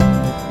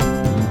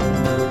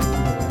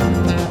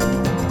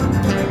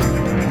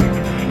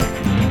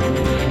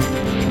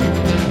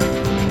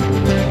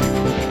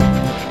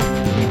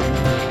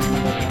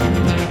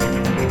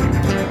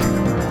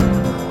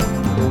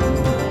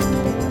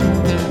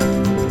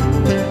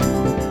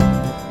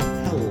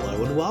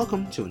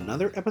Welcome to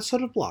another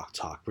episode of Block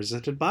Talk,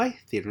 presented by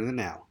Theater in the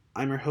Now.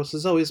 I'm your host,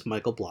 as always,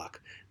 Michael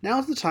Block. Now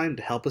is the time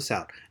to help us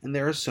out, and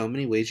there are so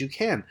many ways you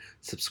can.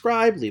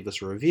 Subscribe, leave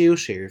us a review,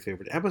 share your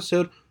favorite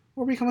episode,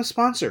 or become a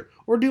sponsor,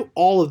 or do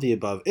all of the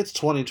above. It's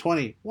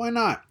 2020, why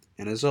not?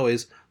 And as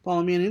always,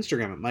 follow me on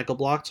Instagram at Michael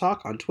Block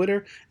Talk, on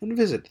Twitter, and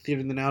visit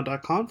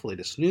theaterthenow.com for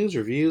latest news,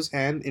 reviews,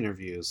 and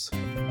interviews.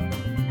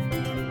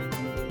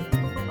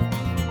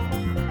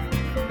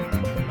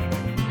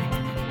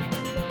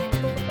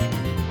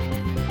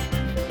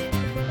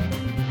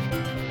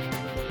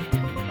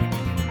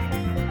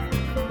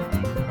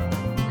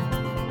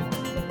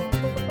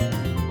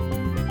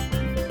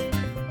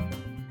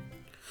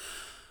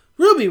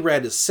 Ruby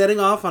Red is setting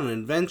off on an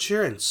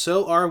adventure, and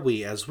so are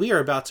we, as we are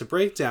about to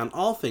break down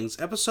all things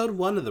episode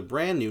 1 of the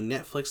brand new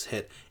Netflix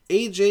hit,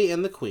 AJ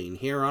and the Queen,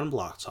 here on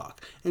Block Talk.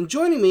 And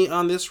joining me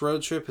on this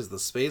road trip is the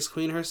Space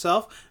Queen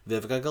herself,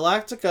 Vivica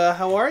Galactica.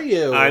 How are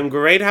you? I'm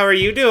great. How are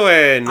you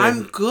doing?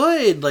 I'm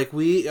good.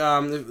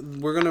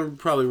 We're gonna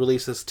probably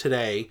release this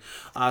today,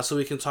 so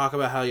we can talk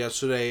about how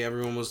yesterday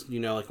everyone was,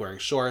 wearing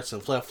shorts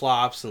and flip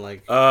flops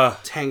and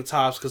tank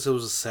tops because it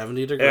was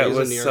 70 degrees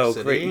in New York so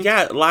City. Great.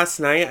 Yeah, last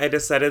night I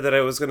decided that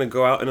I was gonna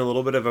go out in a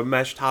little bit of a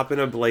mesh top and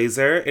a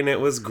blazer, and it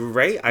was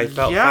great. I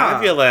felt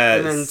fabulous.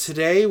 And then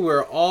today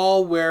we're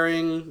all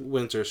wearing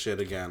winter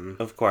shit again.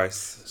 Of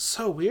course.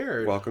 So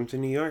weird. Welcome to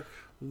New York.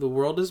 The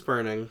world is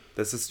burning.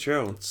 This is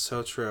true. It's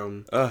so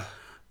true. Ugh.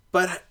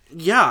 But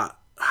yeah,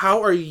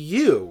 how are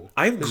you?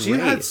 I'm great. Because you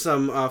had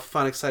some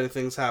fun, exciting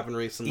things happen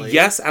recently.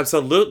 Yes,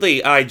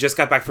 absolutely. I just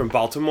got back from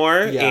Baltimore,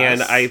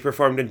 and I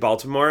performed in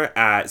Baltimore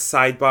at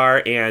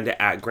Sidebar and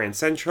at Grand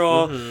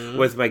Central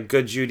with my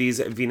good Judy's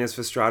Venus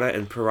Fastrada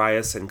and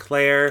Pariah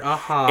Sinclair.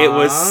 It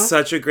was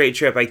such a great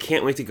trip. I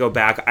can't wait to go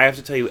back. I have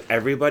to tell you,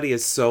 everybody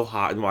is so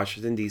hot in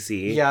Washington,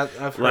 D.C. Yeah,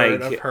 I've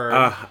heard.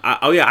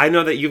 I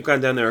know that you've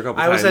gone down there a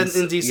couple times. I was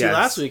in D.C.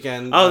 last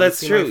weekend. Oh,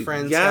 that's true. My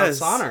friend's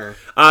yes. honor.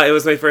 It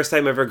was my first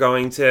time ever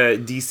going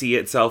to DC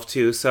itself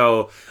too,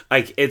 so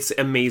it's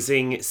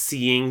amazing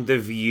seeing the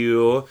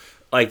view,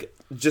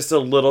 just a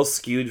little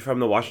skewed from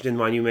the Washington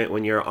Monument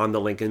when you're on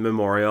the Lincoln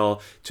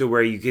Memorial to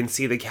where you can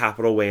see the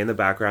Capitol Way in the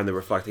background, the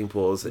reflecting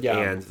pools,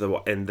 and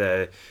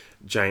the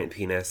giant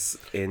penis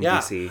in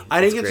DC.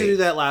 I didn't get to do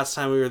that last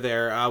time we were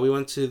there. We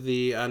went to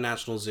the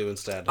National Zoo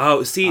instead.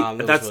 Oh, see,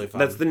 that's really fun.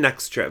 That's the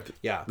next trip.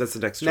 Yeah, that's the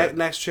next trip.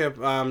 Next trip,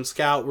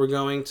 Scout. We're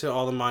going to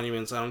all the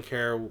monuments. I don't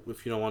care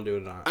if you don't want to do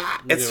it or not.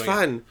 It's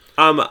fun.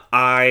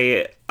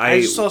 I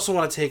just also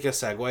want to take a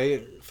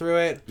segue through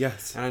it.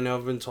 Yes, and I know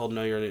I've been told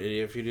no, you're an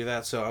idiot if you do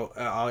that. So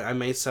I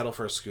may settle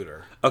for a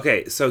scooter.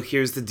 Okay, so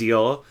here's the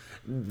deal.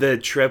 The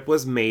trip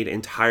was made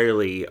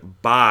entirely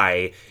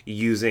by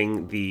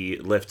using the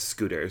Lyft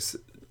scooters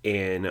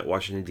in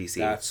Washington, D.C.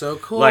 That's so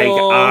cool.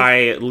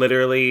 I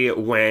literally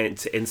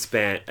went and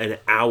spent an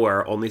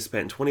hour, only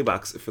spent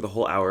 $20 for the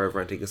whole hour of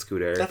renting a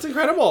scooter. That's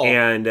incredible.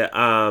 And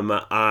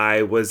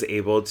I was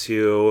able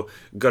to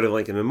go to the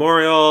Lincoln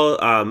Memorial,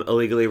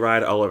 illegally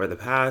ride all over the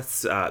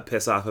paths,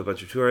 piss off a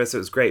bunch of tourists. It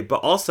was great. But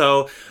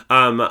also,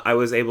 I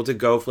was able to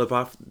go flip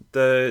off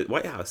the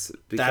White House.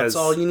 Because that's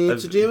all you need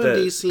to do in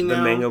D.C. now.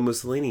 The Mango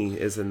Mussolini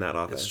is in that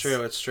office.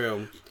 It's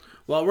true.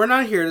 Well, we're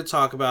not here to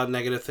talk about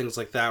negative things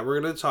like that. We're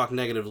going to talk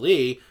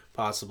negatively,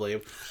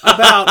 possibly,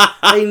 about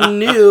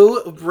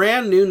a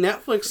brand new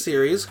Netflix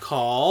series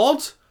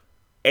called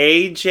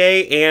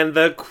AJ and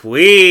the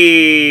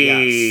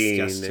Queen.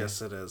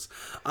 Yes, it is.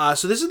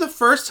 So this is the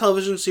first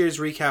television series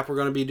recap we're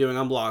going to be doing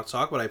on Blog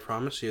Talk, but I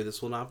promise you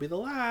this will not be the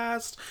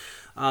last.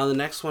 The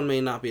next one may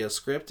not be a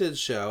scripted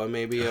show. It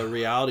may be a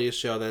reality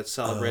show that's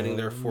celebrating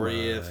their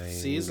 40th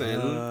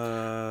season.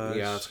 Gosh.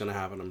 Yeah, that's going to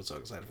happen. I'm so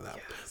excited for that.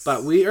 Yes.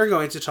 But we are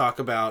going to talk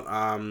about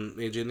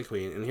AJ and the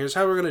Queen, and here's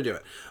how we're going to do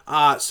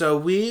it. So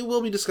we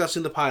will be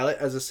discussing the pilot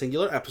as a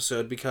singular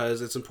episode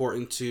because it's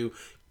important to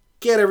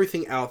get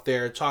everything out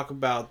there, talk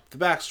about the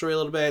backstory a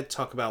little bit,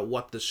 talk about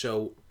what the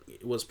show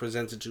was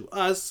presented to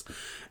us,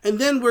 and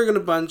then we're going to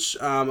bunch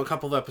a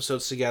couple of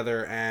episodes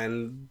together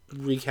and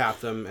recap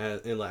them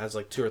as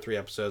 2 or 3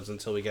 episodes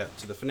until we get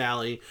to the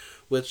finale,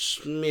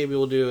 which maybe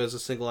we'll do as a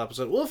single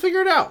episode. We'll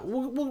figure it out.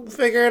 We'll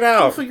figure it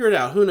out. We'll figure it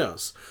out. Who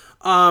knows?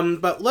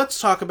 But let's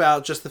talk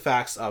about just the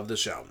facts of the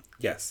show.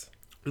 Yes.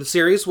 The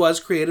series was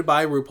created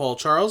by RuPaul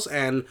Charles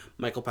and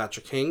Michael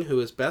Patrick King, who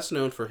is best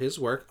known for his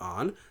work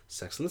on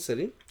Sex and the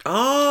City.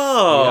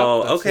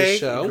 Oh, that's okay. his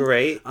show.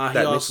 Great. That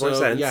makes more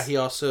sense. Yeah, he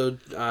also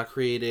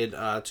created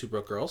Two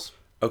Broke Girls.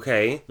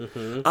 Okay.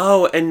 Mm-hmm.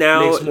 Oh, and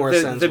now makes more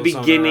sense the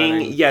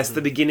beginning, yes,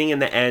 the beginning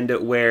and the end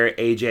where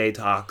AJ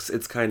talks,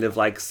 it's kind of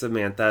like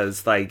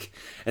Samantha's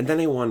and then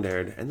I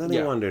wondered, and then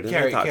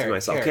I thought to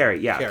myself,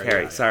 Carrie,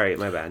 sorry,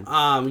 my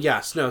bad.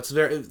 Yes, no, it's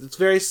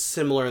very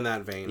similar in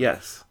that vein.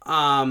 Yes.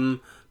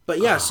 But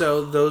yeah,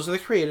 so those are the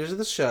creators of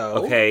the show.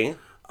 Okay.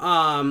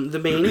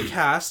 The main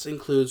cast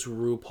includes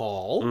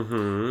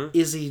RuPaul,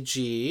 Izzy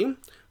G,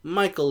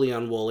 Michael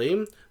Leon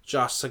Woolley,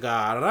 Josh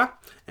Segarra,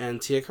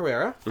 and Tia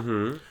Carrera.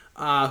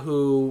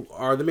 who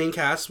are the main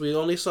cast. We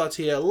only saw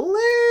Tia a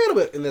little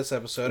bit in this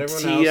episode.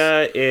 Everyone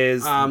Tia else,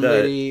 is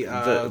Lady,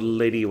 the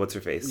lady. What's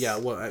her face? yeah,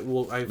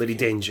 Lady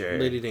Danger.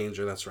 Lady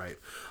Danger. That's right.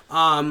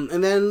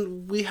 And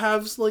then we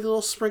have like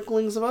little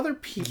sprinklings of other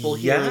people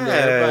here and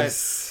there,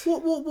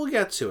 but we'll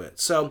get to it.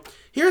 So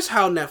here's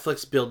how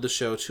Netflix billed the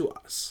show to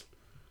us.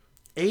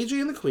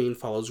 AJ and the Queen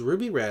follows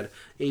Ruby Red,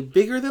 a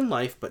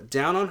bigger-than-life but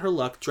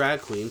down-on-her-luck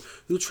drag queen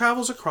who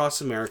travels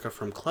across America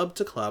from club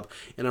to club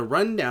in a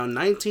rundown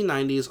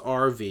 1990s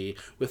RV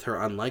with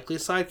her unlikely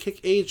sidekick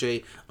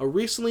AJ, a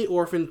recently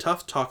orphaned,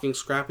 tough-talking,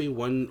 scrappy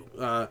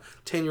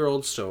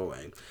 10-year-old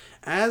stowaway.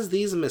 As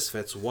these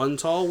misfits, one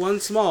tall, one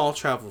small,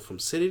 travel from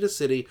city to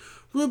city,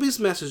 Ruby's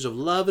message of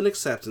love and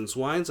acceptance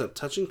winds up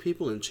touching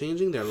people and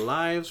changing their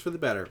lives for the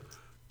better.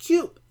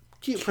 Cute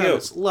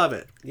premise. Love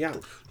it. Yeah.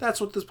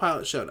 That's what this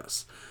pilot showed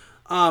us.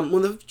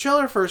 When the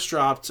trailer first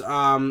dropped,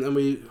 and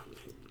we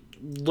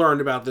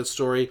learned about this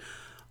story,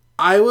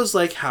 I was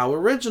like, how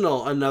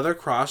original. Another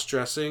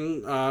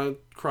cross-dressing,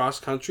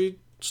 cross-country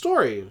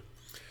story.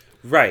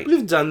 Right.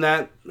 We've done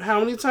that how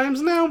many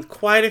times now?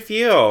 Quite a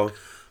few.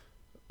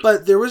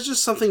 But there was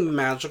just something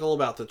magical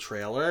about the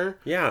trailer.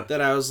 Yeah. That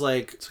I was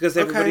like... It's because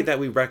everybody that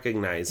we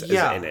recognize is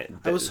in it.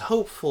 I was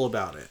hopeful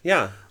about it.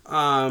 Yeah.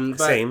 But,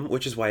 Same,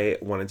 which is why I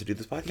wanted to do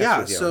this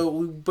podcast with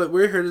you. But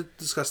we're here to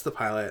discuss the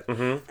pilot,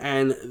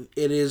 and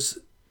it is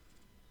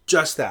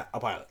just that, a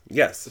pilot.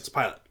 Yes. It's a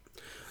pilot.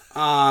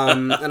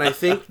 And I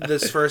think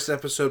this first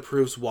episode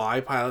proves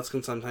why pilots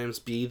can sometimes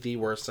be the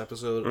worst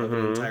episode of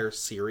an entire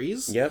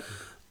series. Yep.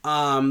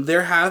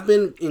 There have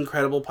been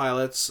incredible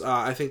pilots.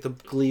 I think the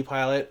Glee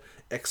pilot,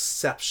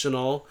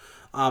 exceptional.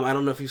 I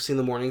don't know if you've seen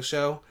The Morning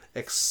Show.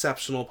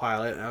 Exceptional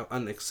pilot,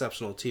 an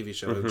exceptional TV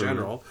show in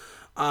general.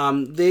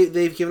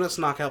 They've given us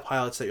knockout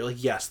pilots that you're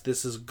like, yes,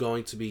 this is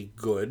going to be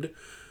good.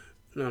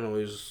 Not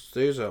always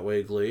stays that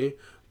way, Glee,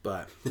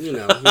 but you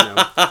know.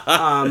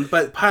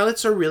 But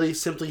pilots are really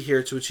simply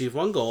here to achieve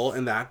one goal,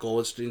 and that goal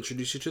is to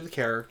introduce you to the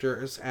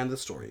characters and the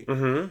story.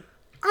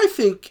 I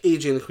think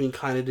AJ and the Queen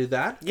kind of did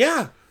that.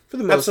 Yeah, for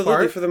the most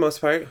part. For the most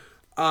part.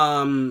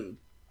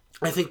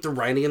 I think the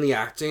writing and the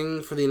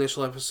acting for the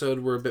initial episode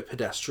were a bit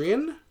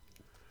pedestrian.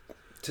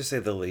 To say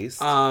the least.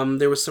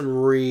 There was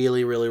some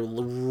really, really,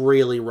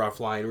 really rough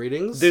line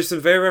readings. There's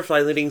some very rough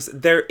line readings.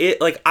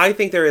 I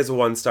think there is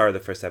 1 star of the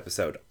first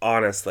episode,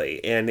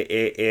 honestly, and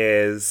it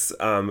is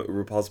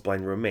RuPaul's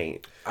Blind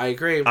Roommate. I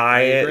agree.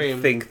 I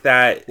think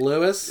that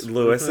Lewis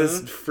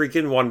is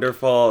freaking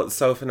wonderful,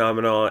 so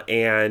phenomenal,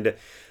 and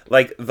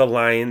like the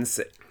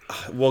lines.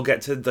 We'll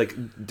get to like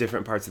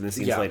different parts of the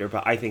scenes later,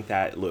 but I think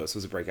that Lewis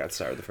was a breakout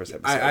star of the first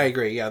episode. I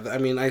agree. Yeah, I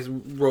mean, I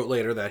wrote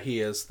later that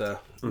he is the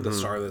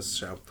star of this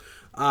show.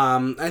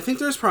 I think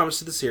there's promise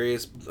to the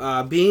series.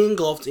 Being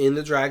engulfed in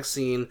the drag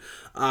scene,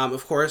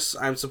 of course,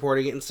 I'm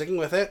supporting it and sticking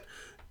with it.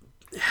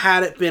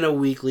 Had it been a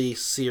weekly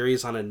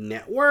series on a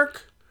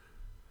network,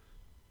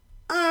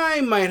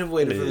 I might have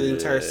waited for the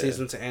entire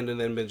season to end and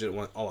then binge it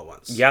all at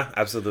once. Yeah,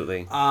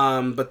 absolutely.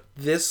 But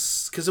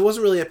this, because it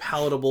wasn't really a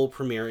palatable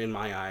premiere in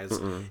my eyes.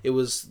 It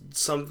was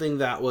something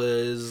that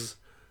was...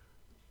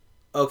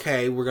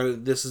 Okay,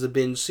 this is a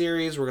binge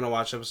series. We're gonna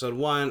watch episode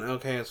 1.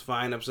 Okay, it's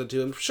fine. Episode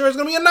 2, I'm sure it's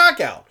gonna be a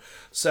knockout.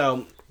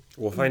 So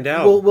we'll find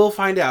out. We'll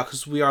find out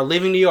because we are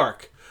leaving New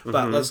York.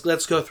 But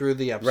let's go through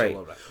the episode a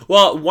little bit.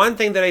 Well, one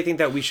thing that I think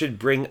that we should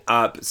bring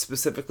up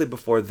specifically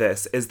before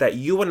this is that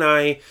you and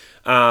I,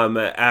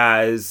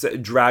 as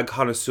drag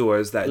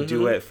connoisseurs that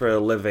do it for a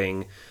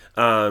living,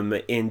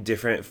 in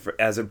different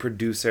as a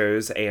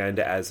producers and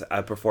as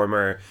a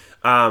performer.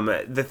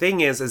 The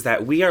thing is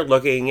that we are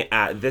looking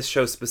at this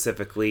show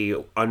specifically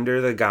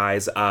under the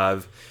guise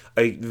of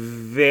a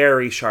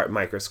very sharp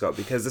microscope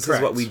because this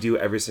is what we do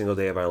every single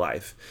day of our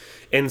life.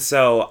 And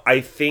so I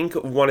think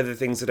one of the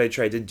things that I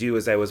tried to do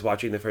as I was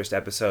watching the first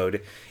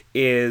episode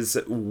is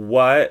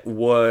what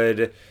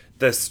would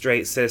the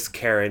straight cis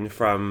Karen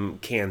from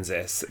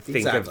Kansas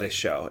think of this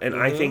show? And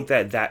I think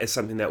that is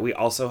something that we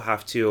also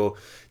have to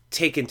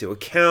take into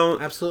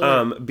account.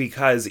 Absolutely.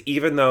 Because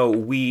even though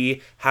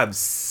we have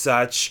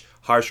such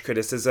harsh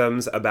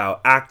criticisms about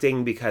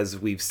acting because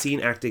we've seen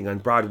acting on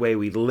Broadway,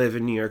 we live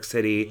in New York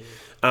City,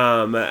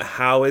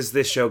 how is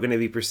this show going to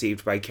be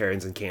perceived by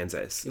Karens in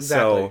Kansas?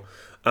 Exactly.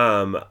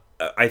 So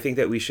I think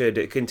that we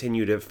should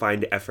continue to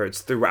find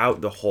efforts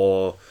throughout the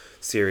whole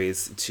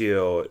series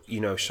to,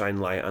 shine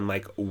light on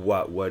like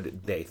what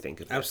would they think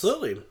of this.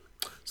 Absolutely.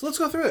 So let's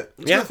go through it.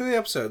 Let's go through the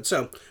episode.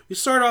 So we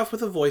start off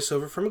with a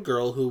voiceover from a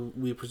girl who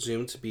we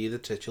presume to be the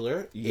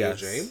titular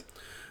AJ.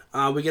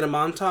 We get a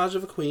montage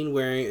of a queen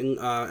wearing,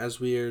 as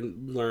we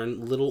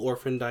learn, little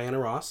orphan Diana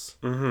Ross.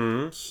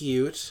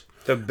 Cute.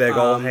 The big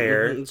old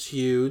hair. It's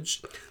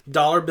huge.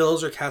 Dollar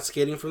bills are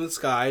cascading from the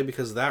sky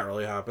because that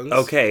really happens.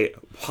 Okay,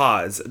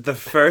 pause.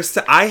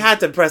 I had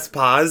to press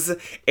pause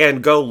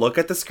and go look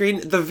at the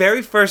screen. The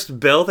very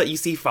first bill that you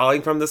see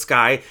falling from the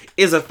sky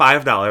is a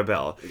 $5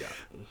 bill. Yeah.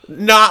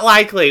 Not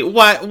likely.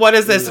 What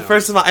is this? No.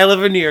 First of all, I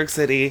live in New York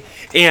City,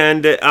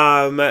 and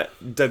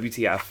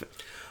WTF.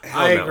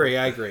 I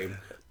agree.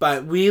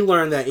 But we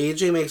learned that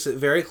AJ makes it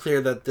very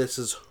clear that this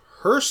is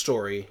her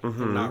story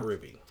and not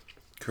Ruby.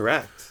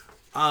 Correct.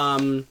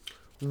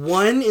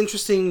 One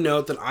interesting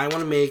note that I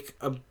want to make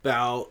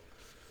about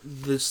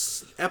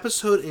this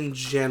episode in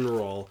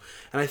general,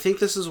 and I think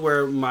this is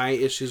where my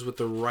issues with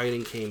the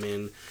writing came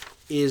in,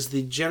 is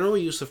the general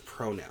use of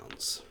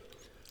pronouns.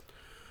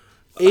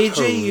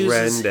 AJ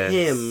uses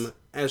him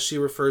as she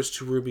refers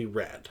to Ruby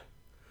Red.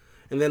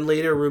 And then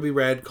later Ruby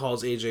Red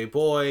calls AJ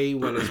boy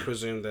when it's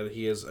presumed that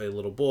he is a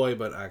little boy,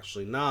 but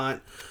actually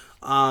not.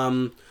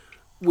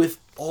 With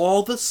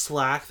all the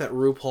slack that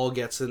RuPaul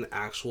gets in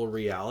actual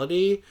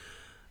reality,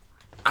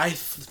 I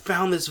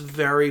found this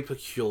very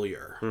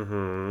peculiar.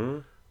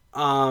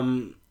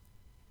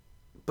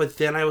 But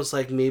then I was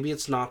like, maybe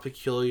it's not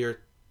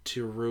peculiar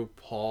to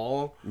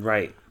RuPaul.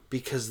 Right.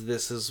 Because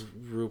this is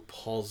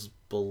RuPaul's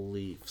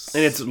beliefs.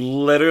 And it's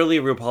literally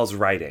RuPaul's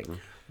writing.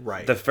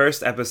 Right. The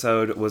first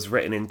episode was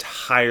written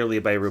entirely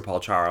by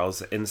RuPaul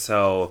Charles. And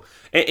so,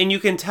 and you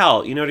can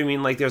tell, you know what I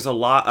mean? Like, there's a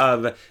lot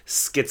of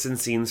skits and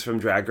scenes from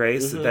Drag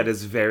Race that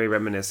is very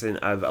reminiscent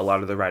of a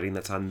lot of the writing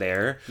that's on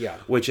there. Yeah.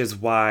 Which is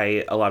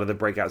why a lot of the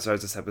breakout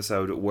stars this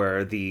episode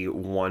were the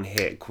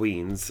one-hit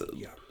queens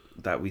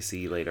that we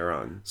see later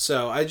on.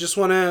 So, I just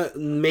want to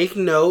make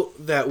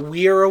note that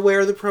we are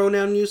aware of the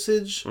pronoun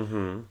usage.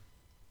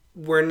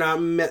 We're not...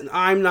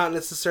 I'm not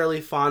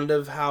necessarily fond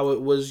of how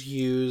it was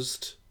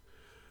used.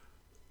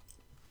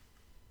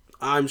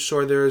 I'm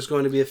sure there's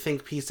going to be a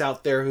think piece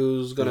out there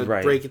who's going to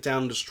break it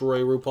down and destroy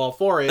RuPaul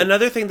for it.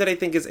 Another thing that I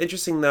think is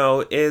interesting,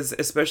 though, is,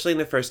 especially in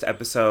the first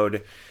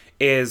episode,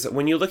 is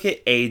when you look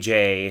at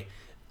AJ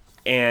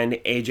and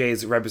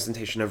AJ's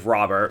representation of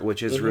Robert,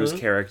 which is Ru's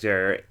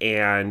character,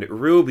 and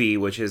Ruby,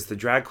 which is the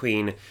drag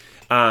queen,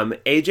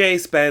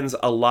 AJ spends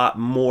a lot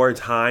more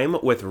time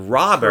with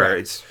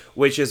Robert,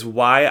 which is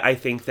why I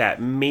think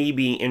that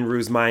maybe in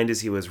Ru's mind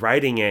as he was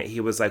writing it, he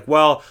was like,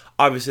 well,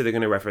 obviously they're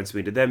going to reference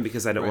me to them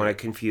because I don't want to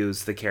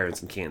confuse the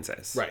Karens in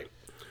Kansas. Right.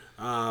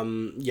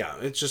 Yeah,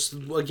 it's just,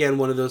 again,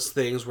 one of those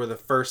things where the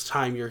first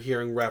time you're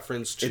hearing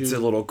reference to... It's a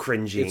little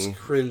cringy. It's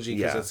cringy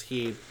because it's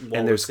he.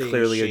 And there's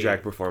clearly a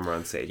drag performer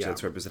on stage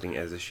that's representing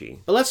as a she.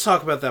 But let's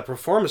talk about that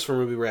performance from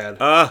Ruby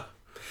Red.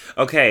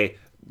 Okay.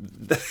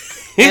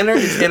 It's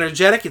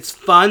energetic, it's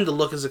fun, the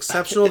look is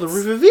exceptional. The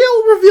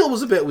reveal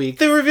was a bit weak.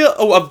 The reveal,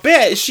 a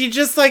bit. She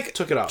just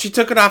took it off. She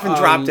took it off and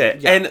dropped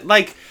it. Yeah. And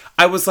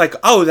I was like,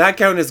 oh, that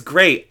gown is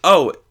great.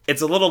 Oh,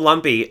 it's a little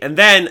lumpy. And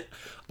then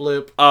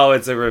bloop. Oh,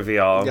 it's a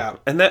reveal. Yeah.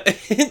 And then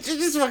she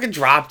just fucking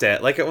dropped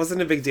it. Like, it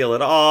wasn't a big deal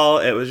at all.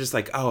 It was just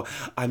like, oh,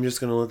 I'm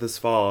just gonna let this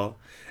fall.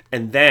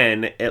 And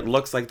then it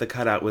looks like the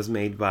cutout was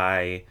made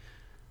by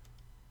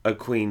a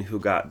queen who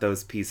got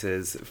those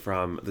pieces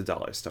from the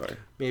dollar store.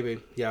 Maybe.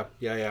 Yeah.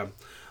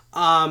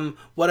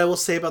 What I will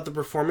say about the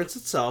performance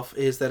itself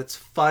is that it's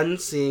fun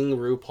seeing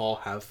RuPaul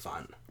have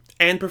fun.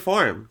 And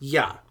perform.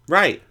 Yeah.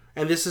 Right.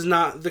 And this is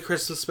not the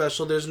Christmas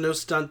special. There's no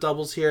stunt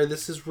doubles here.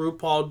 This is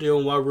RuPaul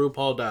doing what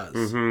RuPaul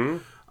does.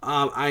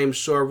 I am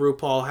sure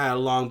RuPaul had a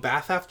long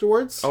bath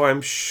afterwards. Oh,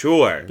 I'm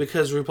sure.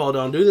 Because RuPaul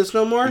don't do this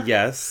no more.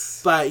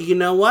 Yes. But you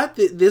know what?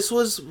 This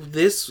was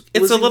It's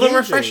a little engaging.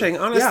 refreshing,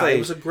 honestly. Yeah, it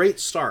was a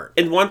great start.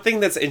 And one thing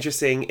that's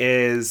interesting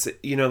is,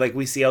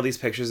 we see all these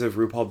pictures of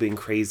RuPaul being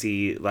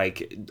crazy,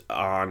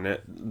 on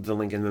the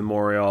Lincoln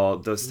Memorial,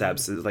 those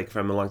steps,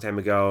 from a long time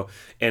ago,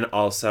 and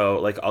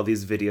also, all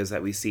these videos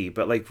that we see.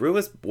 But, Ru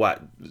is,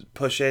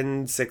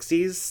 pushing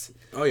 60s?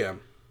 Oh, yeah.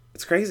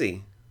 It's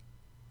crazy.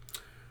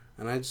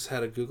 And I just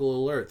had a Google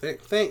alert.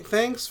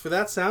 Thanks for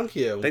that sound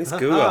cue. Thanks,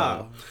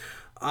 Google.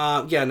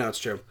 Yeah, no, it's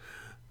true.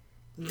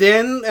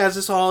 Then, as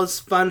this all is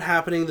fun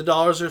happening, the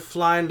dollars are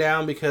flying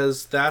down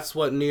because that's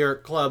what New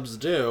York clubs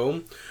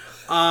do.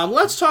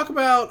 Let's talk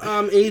about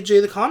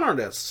AJ, the con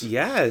artist.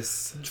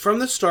 Yes. From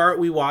the start,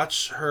 we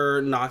watch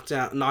her knock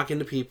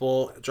into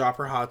people, drop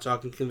her hot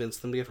dog, and convince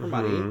them to give her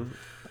money.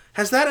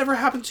 Has that ever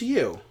happened to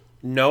you?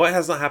 No, it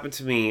has not happened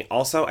to me.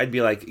 Also, I'd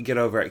be like, get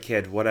over it,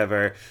 kid,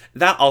 whatever.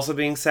 That also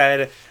being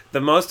said,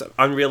 the most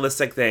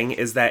unrealistic thing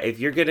is that if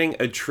you're getting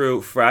a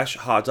true fresh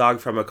hot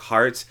dog from a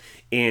cart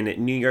in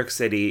New York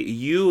City,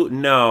 you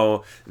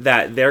know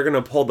that they're going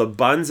to pull the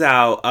buns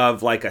out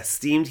of a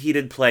steamed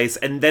heated place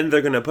and then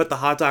they're going to put the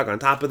hot dog on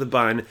top of the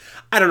bun.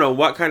 I don't know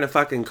what kind of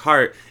fucking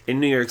cart in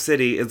New York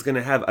City is going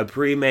to have a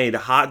pre-made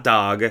hot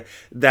dog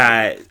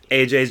that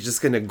AJ's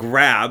just going to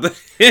grab.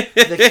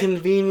 The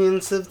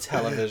convenience of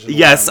television.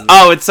 Yes.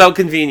 Oh, it's so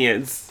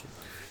convenient.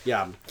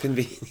 Yeah.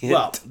 Convenient.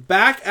 Well,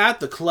 back at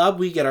the club,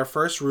 we get our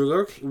first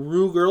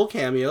Ru Girl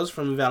cameos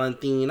from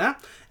Valentina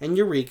and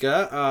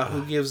Eureka,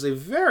 who gives a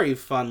very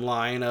fun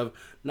line of,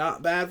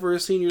 not bad for a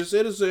senior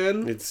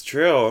citizen. It's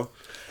true.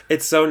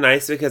 It's so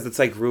nice because it's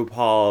like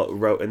RuPaul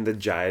wrote in the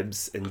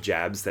jibes and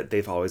jabs that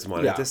they've always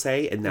wanted to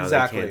say, and now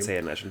they can't say it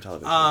on national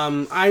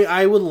television.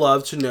 I would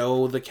love to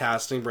know the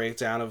casting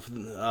breakdown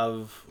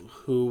of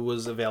who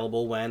was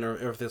available when,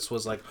 or if this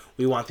was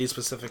we want these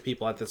specific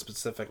people at this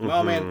specific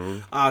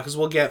moment, because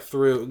we'll get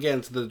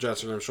into the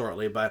dressing room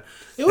shortly. But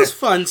it was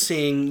fun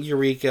seeing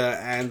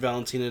Eureka and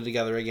Valentina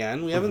together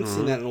again. We haven't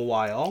seen that in a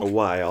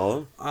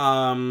while.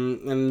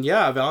 And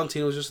yeah,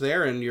 Valentina was just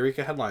there, and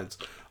Eureka headlines.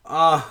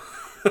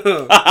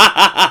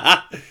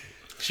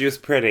 She was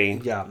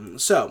pretty. Yeah.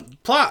 So,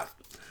 plot.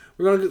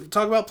 We're going to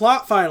talk about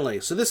plot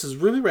finally. So this is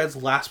Ruby Red's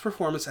last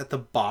performance at the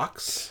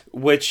Box.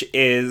 Which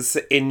is,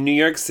 in New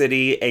York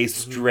City, a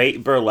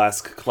straight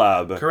burlesque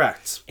club.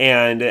 Correct.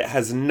 And it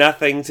has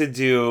nothing to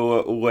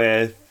do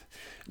with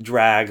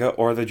drag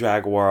or the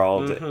drag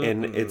world.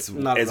 And it's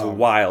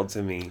wild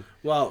to me.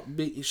 Well,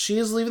 she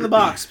is leaving the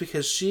Box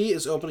because she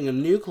is opening a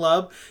new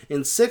club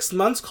in 6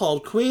 months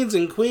called Queens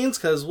and Queens,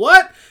 because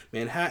what?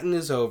 Manhattan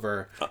is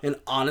over. And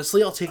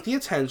honestly, I'll take the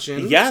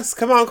attention. Yes,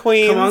 come on,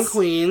 Queens. Come on,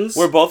 Queens.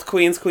 We're both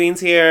queens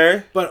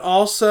here. But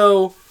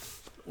also,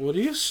 are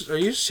you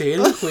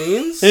shading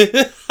Queens?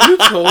 You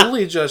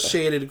totally just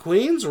shaded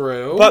Queens,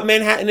 Rue. But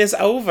Manhattan is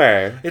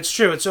over. It's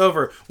true, it's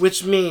over.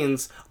 Which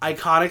means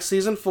Iconic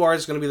Season 4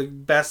 is going to be the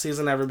best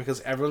season ever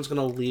because everyone's going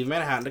to leave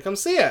Manhattan to come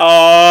see it.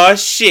 Oh,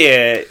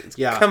 shit.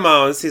 Yeah. Come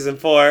on, Season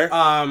 4.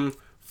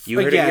 You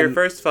heard it here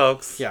first,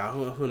 folks. Yeah,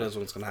 who knows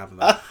what's going to happen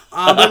though.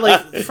 But,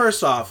 like,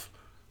 first off,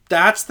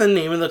 that's the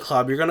name of the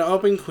club. You're going to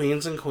open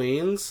Queens and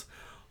Queens?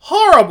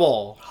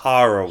 Horrible.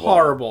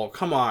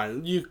 Come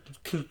on. You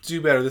can do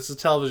better. This is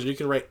television. You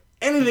can write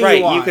anything you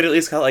want. Right, you could at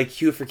least call it like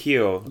Q for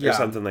Q or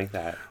something like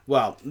that.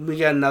 Well, we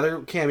got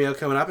another cameo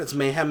coming up. It's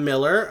Mayhem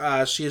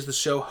Miller. She is the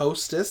show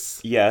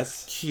hostess.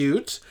 Yes.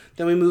 Cute.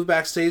 Then we move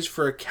backstage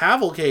for a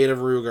cavalcade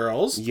of Rue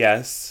Girls.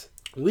 Yes.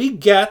 We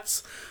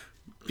get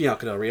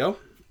Bianca Del Rio,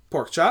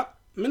 Pork Chop,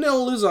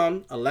 Manila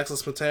Luzon,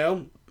 Alexis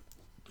Mateo,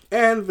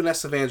 and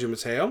Vanessa Vandrew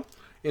Mateo,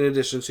 in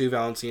addition to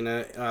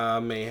Valentina,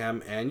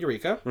 Mayhem, and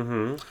Eureka.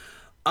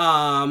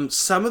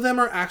 Some of them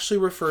are actually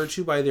referred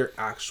to by their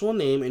actual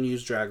name and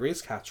use Drag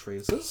Race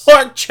catchphrases.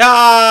 Pork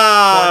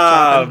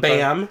Chop! And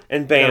Bam.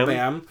 And Bam.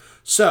 Bam.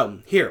 So,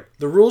 here,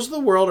 the rules of the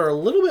world are a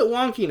little bit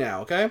wonky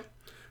now, okay?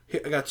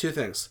 Here, I got two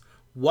things.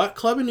 What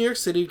club in New York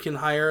City can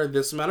hire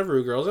this amount of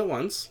Rue Girls at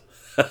once?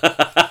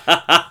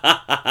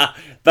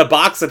 The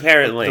Box,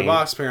 apparently. The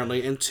Box,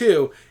 apparently. And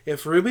two,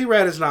 if Ruby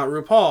Red is not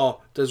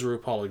RuPaul, does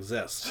RuPaul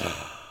exist?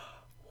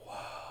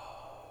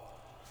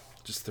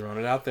 Just throwing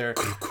it out there.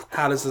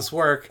 How does this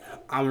work?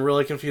 I'm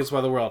really confused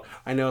by the world.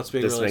 I know it's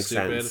being really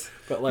stupid. Sense.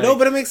 But like, no,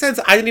 but it makes sense.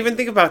 I didn't even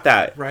think about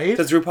that. Right?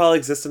 Does RuPaul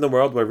exist in the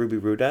world where Ruby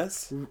Rue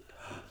does?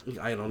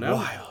 I don't know.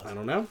 Wild. I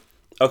don't know.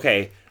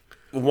 Okay.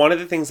 One of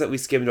the things that we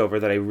skimmed over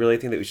that I really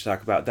think that we should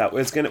talk about, that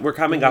was we're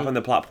coming up on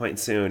the plot point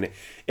soon,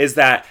 is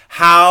that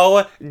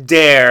how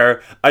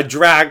dare a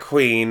drag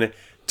queen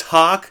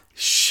talk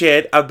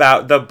shit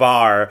about the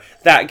bar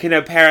that can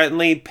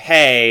apparently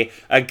pay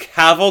a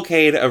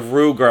cavalcade of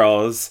Rue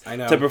Girls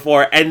to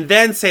perform and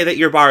then say that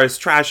your bar is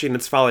trashy and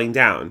it's falling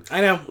down.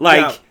 I know.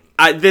 Like,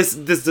 this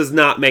does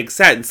not make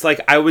sense. Like,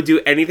 I would do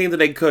anything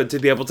that I could to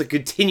be able to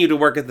continue to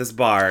work at this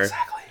bar.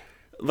 Exactly.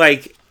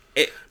 Like,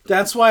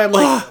 that's why I'm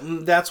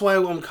like, that's why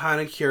I'm kind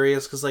of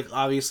curious, because like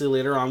obviously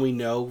later on we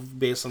know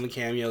based on the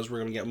cameos we're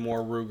gonna get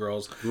more Rue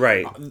Girls.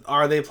 Right?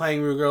 Are they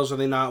playing Rue Girls? Are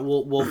they not?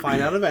 We'll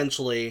find out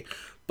eventually.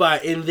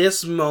 But in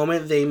this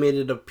moment, they made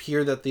it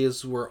appear that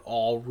these were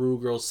all Rue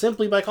Girls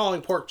simply by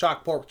calling Pork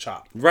Chop Pork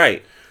Chop.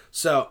 Right.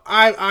 So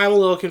I'm a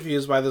little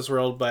confused by this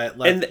world, but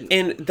like,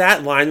 and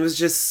that line was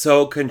just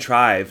so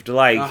contrived.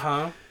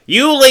 Like,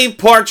 you leave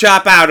Pork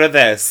Chop out of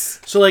this.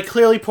 So like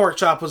clearly Pork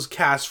Chop was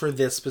cast for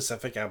this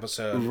specific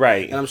episode,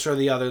 right? And I'm sure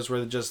the others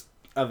were just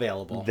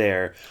available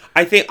there.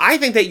 I think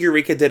that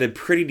Eureka did a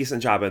pretty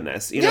decent job in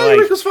this. You know, like,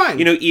 Eureka's fine.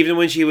 You know, even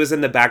when she was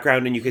in the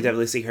background and you could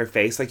definitely see her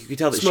face, like you could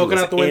tell that smoking she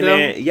was out the window. In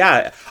it.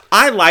 Yeah,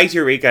 I liked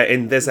Eureka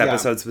in this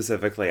episode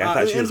specifically. I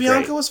thought she was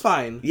Bianca great. was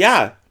fine.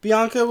 Yeah.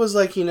 Bianca was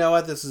like, you know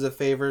what, this is a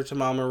favor to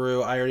Mama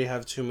Rue. I already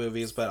have 2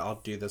 movies, but I'll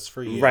do this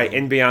for you. Right,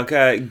 and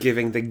Bianca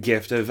giving the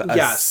gift of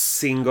a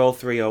single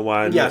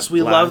 301 Yes,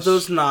 we lash. love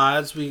those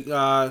nods.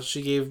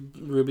 She gave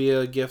Ruby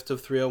a gift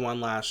of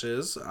 301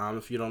 lashes.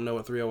 If you don't know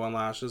what 301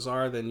 lashes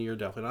are, then you're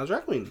definitely not a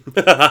drag queen.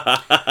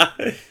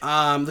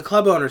 The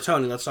club owner,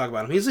 Tony, let's talk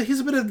about him. He's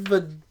a bit of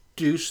a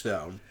douche,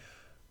 though.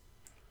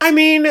 I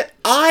mean,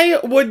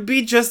 I would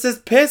be just as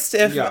pissed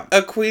if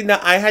a queen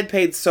that I had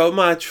paid so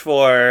much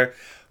for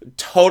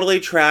totally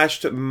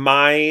trashed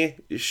my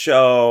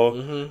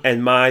show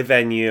and my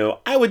venue.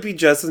 I would be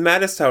just as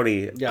mad as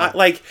Tony. Yeah.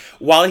 Like,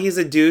 while he's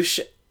a douche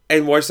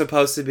and we're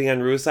supposed to be on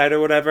Rue's side or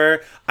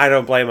whatever, I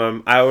don't blame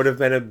him. I would have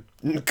been a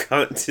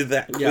cunt to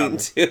that queen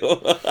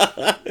too.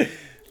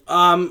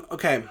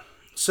 Okay,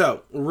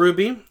 so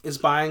Ruby is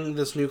buying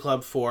this new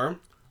club for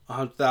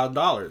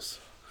 $100,000.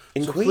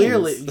 In so Queens.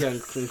 Clearly,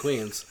 in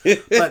Queens.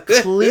 But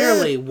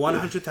clearly,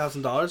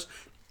 $100,000.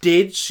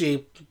 Did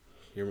she...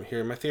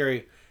 Hear my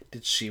theory.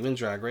 Did she win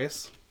Drag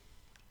Race?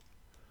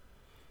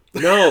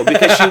 No,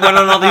 because she went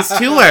on all these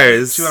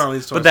tours. She went on all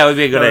these tours. But that would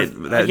be a good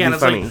idea. That'd be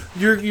funny.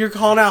 Like, you're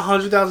calling out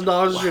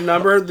 $100,000 as your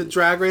number, the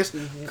Drag Race?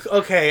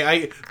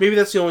 Okay, maybe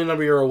that's the only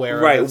number you're aware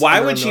of. Right.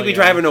 Why would she be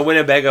driving to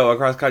Winnebago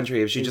across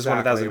country if she just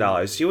won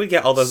 $1,000? She would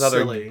get all those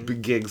other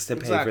gigs to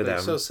pay for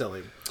them. So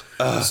silly.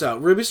 So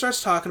Ruby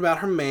starts talking about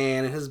her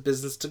man and his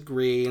business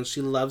degree, and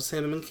she loves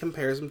him and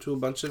compares him to a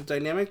bunch of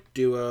dynamic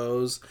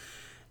duos.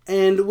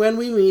 And when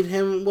we meet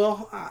him,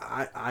 well,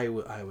 I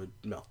would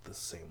melt the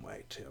same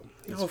way too.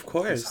 Of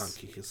course.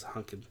 He's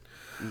hunky.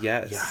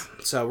 Yes. Yeah.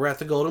 So we're at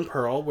the Golden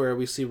Pearl, where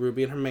we see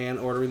Ruby and her man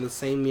ordering the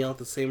same meal at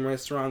the same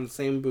restaurant, the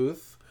same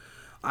booth.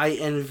 I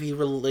envy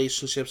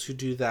relationships who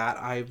do that.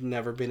 I've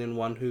never been in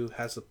one who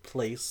has a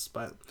place,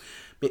 but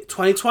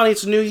 2020,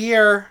 it's a new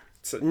year.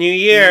 It's a new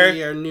year. New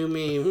year, new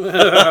me.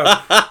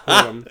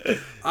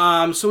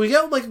 So we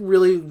get like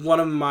really one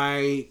of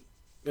my,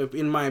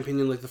 in my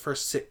opinion, like the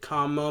first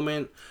sitcom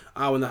moment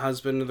when the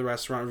husband of the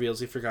restaurant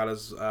reveals he forgot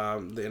his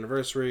the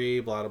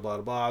anniversary, blah, blah,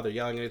 blah, blah. They're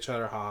yelling at each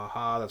other, ha, ha,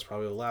 ha. That's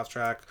probably a laugh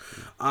track.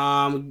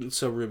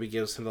 So Ruby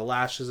gives him the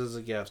lashes as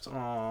a gift.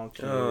 Aww,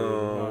 cute.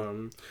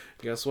 Oh.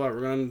 Guess what? We're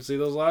going to see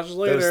those lashes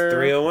later. Those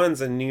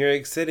 301s in New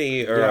York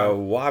City are a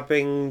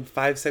whopping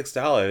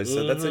 $5-6,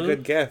 so that's a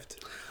good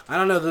gift. I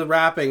don't know, the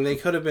wrapping, they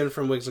could have been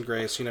from Wigs and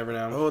Grace, you never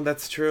know. Oh,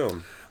 that's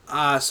true.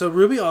 So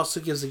Ruby also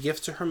gives a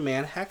gift to her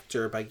man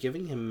Hector by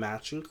giving him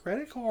matching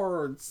credit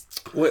cards.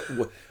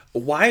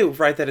 Why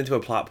write that into a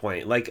plot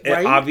point? Like,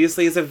 Right? It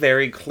obviously is a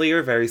very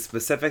clear, very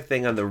specific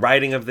thing on the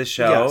writing of the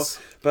show. Yes.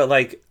 But,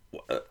 like,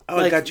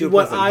 I got you a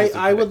what present.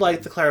 I would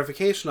like the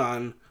clarification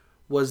on,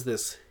 was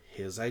this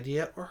his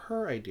idea or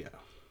her idea?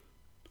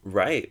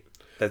 Right.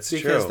 That's true.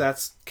 Because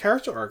that's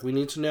character arc. We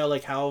need to know,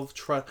 like, how...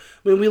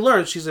 we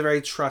learned she's a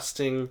very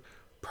trusting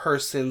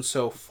person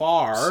so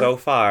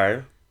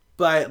far.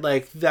 But,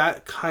 like,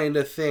 that kind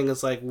of thing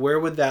is, like, where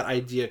would that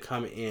idea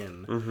come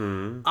in?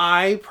 Mm-hmm.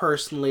 I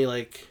personally,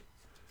 like...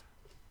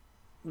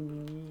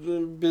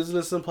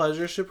 business and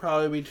pleasure should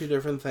probably be two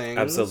different things.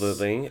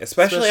 Absolutely.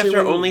 Especially after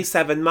only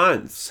 7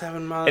 months.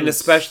 7 months. And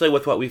especially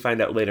with what we find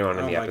out later on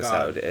in the my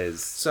episode God.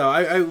 is... So,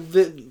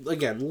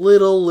 again,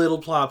 little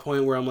plot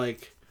point where I'm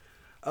like,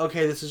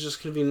 okay, this is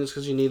just convenience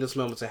because you need this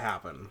moment to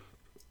happen.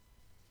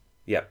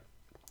 Yep.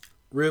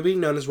 Ruby,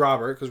 known as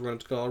Robert, because we're going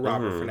to call her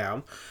Robert for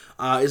now,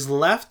 is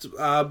left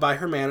by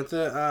her man at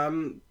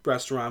the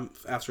restaurant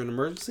after an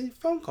emergency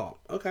phone call.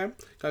 Okay,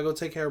 gotta go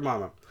take care of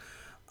Mama.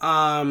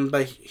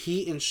 But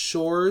he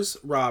ensures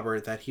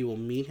Robert that he will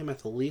meet him at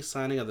the lease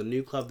signing of the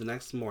new club the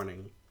next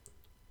morning.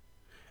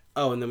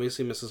 Oh, and then we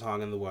see Mrs.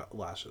 Hong and the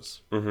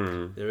lashes.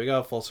 Mm-hmm. There we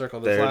go, full circle.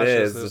 The there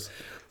lashes. it is.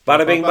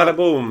 Bada bing, bada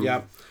boom.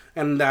 Yep.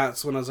 And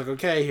that's when I was like,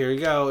 okay, here you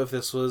go. If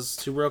this was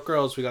Two Broke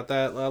Girls, we got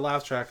that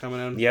laugh track coming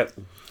in. Yep.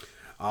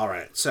 All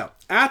right. So,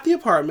 at the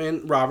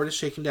apartment, Robert is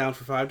shaken down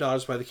for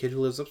 $5 by the kid who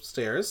lives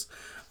upstairs.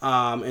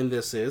 And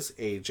this is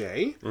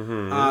AJ.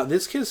 Mm-hmm.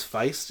 This kid is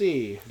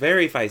feisty.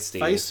 Very feisty.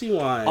 Feisty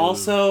one.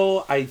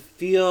 Also, I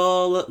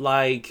feel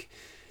like...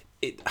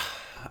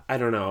 I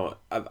don't know.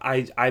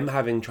 I'm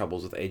having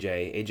troubles with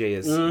AJ. AJ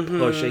is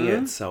pushing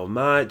it so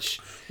much.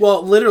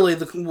 Well, literally,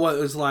 what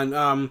is the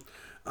line?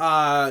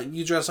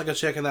 You dress like a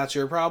chick and that's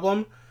your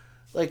problem?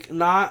 Like,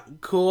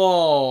 not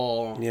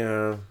cool.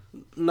 Yeah.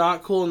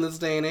 Not cool in this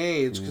day and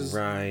age.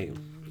 Right.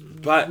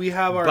 But we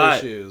have our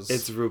issues.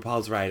 It's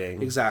RuPaul's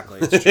writing. Exactly.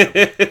 It's true.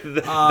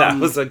 That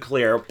was a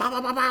clear...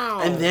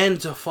 And then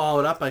to follow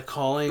it up by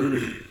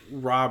calling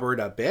Robert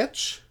a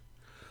bitch?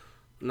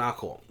 Not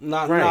cool.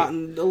 Not a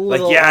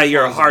little like, yeah,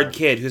 you're a hard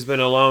kid who's been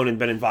alone and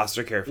been in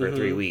foster care for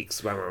 3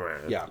 weeks.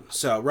 Yeah.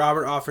 So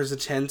Robert offers a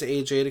 10 to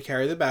AJ to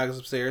carry the bags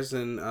upstairs,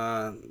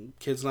 and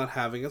kid's not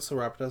having it, so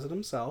Robert does it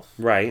himself.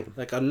 Right.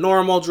 Like a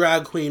normal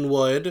drag queen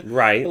would.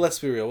 Right. But let's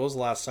be real. When was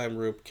the last time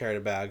Rube carried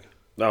a bag?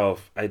 Oh,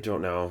 I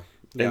don't know.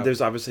 Yeah. And there's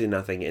obviously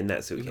nothing in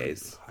that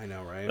suitcase. I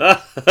know,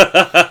 right?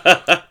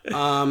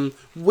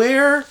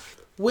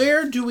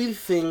 Where do we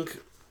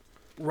think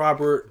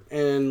Robert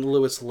and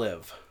Lewis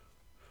live?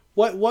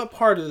 What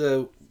part of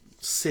the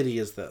city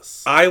is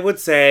this? I would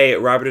say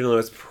Robert and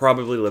Lewis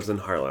probably lives in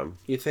Harlem.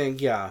 You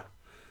think? Yeah.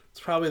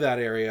 It's probably that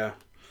area.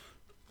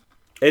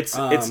 It's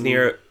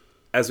near,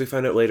 as we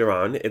find out later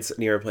on, it's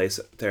near a place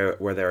there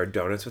where there are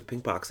donuts with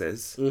pink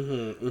boxes.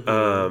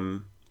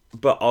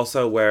 But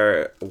also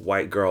where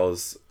white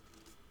girls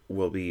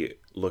will be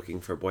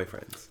looking for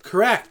boyfriends.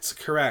 Correct.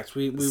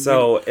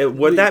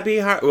 Would that be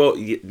hard? Well,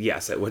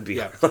 yes, it would be.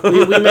 Yeah,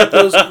 we met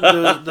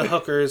the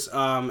hookers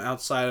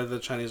outside of the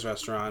Chinese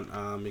restaurant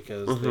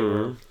because they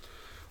were.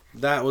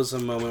 That was a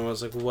moment where I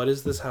was like, "What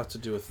does this have to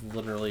do with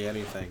literally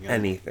anything?" And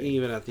anything.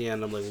 Even at the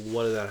end, I'm like,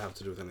 "What does that have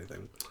to do with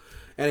anything?"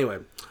 Anyway,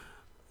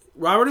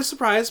 Robert is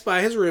surprised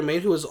by his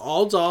roommate, who is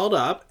all dolled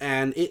up,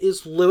 and it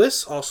is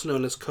Lewis, also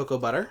known as Cocoa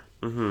Butter.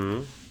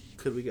 Mm-hmm.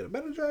 Could we get a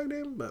better drag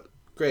name? But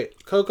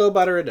great, Cocoa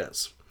Butter it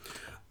is.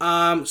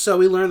 So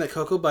we learned that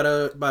Cocoa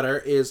Butter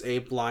is a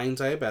blind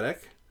diabetic.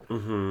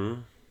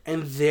 Mm-hmm.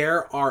 And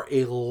there are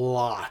a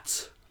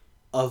lot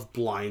of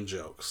blind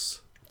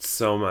jokes.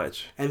 So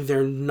much. And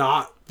they're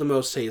not the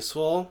most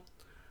tasteful.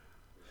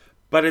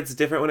 But it's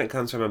different when it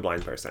comes from a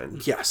blind person.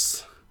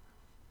 Yes.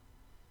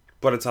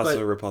 But it's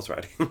also RuPaul's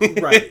writing.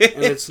 Right.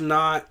 And it's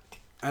not...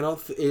 I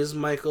don't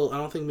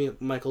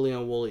think Michael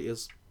Leon Woolley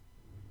is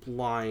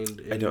blind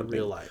in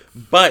real life.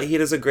 But he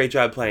does a great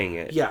job playing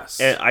it. Yes.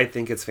 And I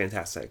think it's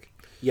fantastic.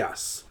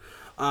 Yes.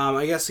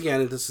 I guess,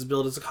 again, this is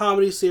billed as a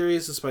comedy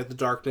series, despite the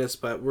darkness,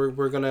 but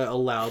we're going to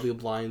allow the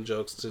blind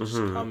jokes to just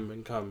come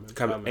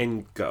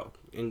and go.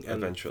 and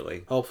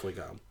eventually. hopefully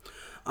go.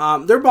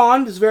 Their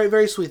bond is very,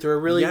 very sweet. They're a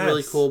really, Yes.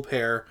 really cool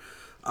pair.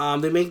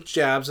 They make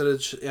jabs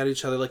at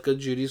each other like good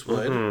Judies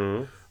would.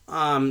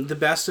 Mm-hmm. The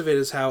best of it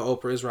is how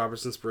Oprah is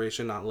Robert's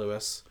inspiration, not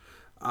Lewis.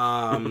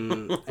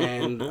 And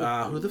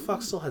who the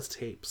fuck still has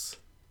tapes?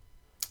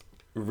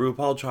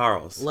 RuPaul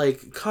Charles.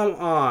 Like, come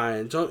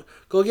on. Don't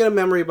go get a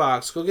memory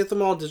box. Go get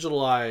them all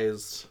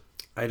digitalized.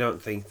 I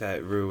don't think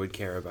that Ru would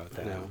care about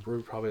that. No,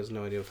 Rue probably has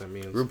no idea what that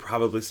means. Ru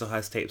probably still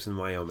has tapes in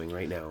Wyoming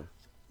right now.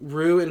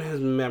 Rue in his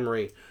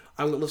memory.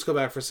 Let's go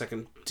back for a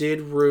second.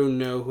 Did Rue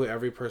know who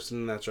every person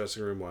in that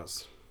dressing room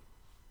was?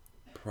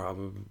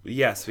 Probably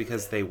yes,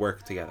 because they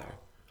work together.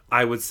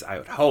 I would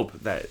hope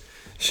that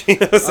she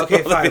knows all the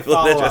people in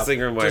the dressing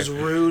room were. Does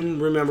Rue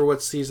remember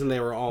what season they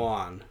were all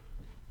on?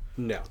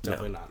 No,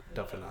 definitely not.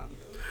 Definitely not.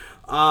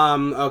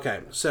 Okay,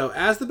 so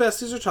as the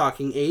besties are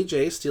talking,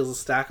 AJ steals a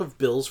stack of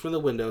bills from the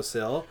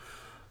windowsill.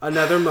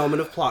 Another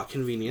moment of plot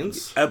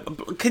convenience.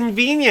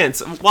 Convenience.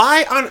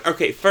 Why on...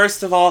 Okay,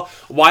 first of all,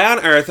 why on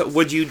earth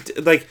would you...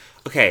 Like,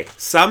 okay,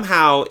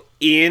 somehow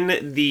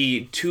in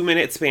the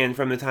 2-minute span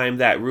from the time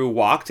that Rue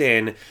walked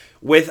in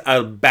with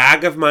a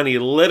bag of money,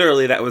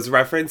 literally, that was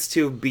referenced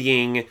to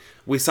being...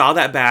 We saw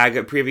that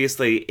bag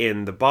previously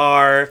in the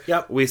bar.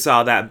 Yep. We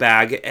saw that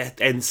bag,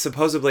 and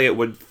supposedly it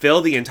would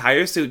fill the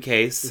entire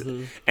suitcase.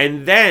 Mm-hmm.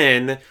 And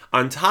then,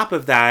 on top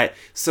of that,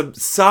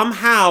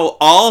 somehow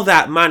all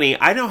that money...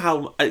 I know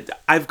how...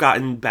 I've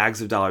gotten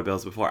bags of dollar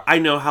bills before. I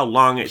know how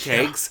long it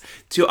takes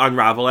to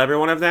unravel every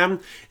one of them.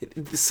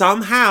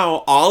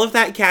 Somehow, all of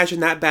that cash in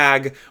that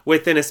bag,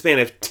 within a span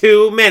of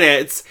 2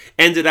 minutes,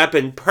 ended up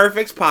in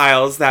perfect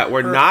piles that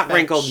were not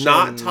wrinkled,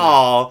 not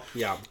tall.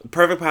 Yeah.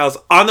 Perfect piles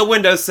on the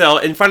windowsill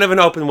in front of an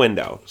open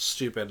window.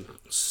 Stupid.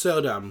 So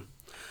dumb.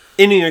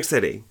 In New York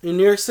City. In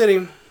New York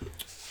City.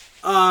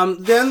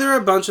 Then there are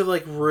a bunch of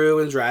like Rue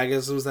and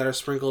dragisms that are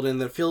sprinkled in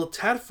that feel a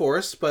tad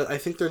forced, but I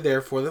think they're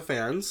there for the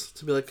fans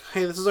to be like,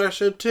 hey, this is our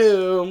show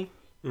too.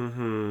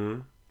 Mm-hmm.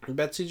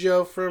 Betsy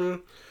Joe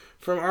from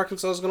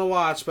Arkansas is gonna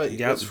watch, but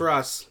it's for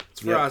us. It's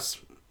for us.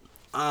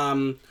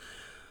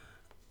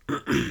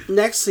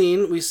 Next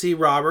scene, we see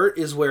Robert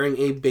is wearing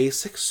a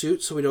basic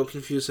suit, so we don't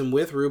confuse him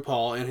with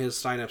RuPaul and his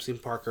Stein Epstein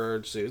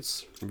Parker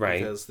suits. Right.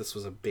 Because this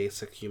was a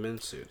basic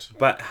human suit.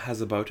 But has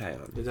a bow tie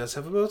on. He does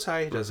have a bow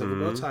tie.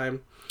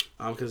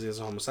 Because he is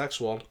a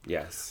homosexual.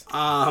 Yes.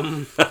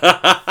 At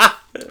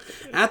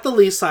the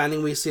lease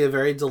signing, we see a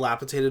very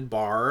dilapidated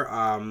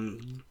bar.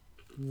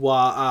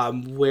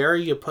 Where are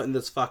you putting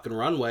this fucking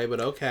runway? But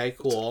okay,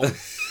 cool.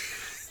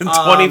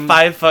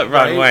 25-foot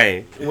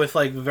runway. Right? With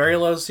like very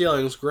low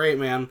ceilings. Great,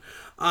 man.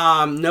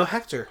 No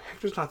Hector.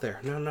 Hector's not there.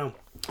 No.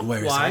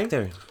 Where's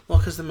Hector? Well,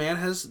 because the man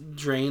has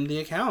drained the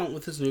account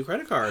with his new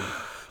credit card.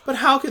 But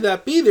how could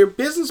that be? They're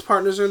business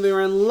partners and they're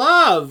in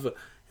love.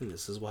 And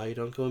this is why you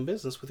don't go in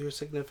business with your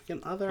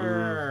significant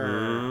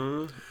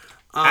other.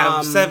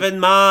 Mm-hmm. 7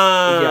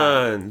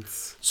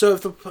 months. Yeah. So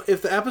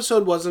if the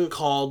episode wasn't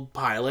called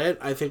Pilot,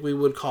 I think we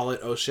would call it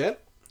Oh Shit.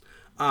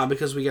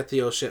 Because we get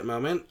the oh shit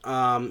moment.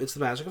 It's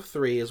the magic of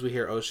 3 as we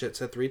hear oh shit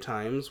said 3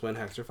 times when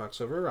Hector fucks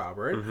over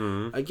Robert.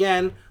 Mm-hmm.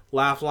 Again,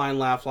 laugh line,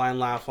 laugh line,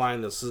 laugh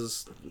line.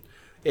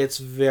 It's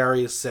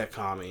very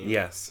sitcom-y.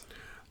 Yes.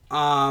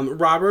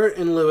 Robert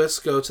and Lewis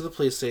go to the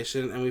police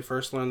station and we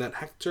first learn that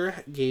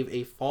Hector gave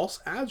a false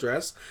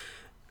address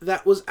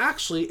that was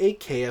actually a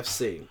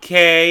KFC.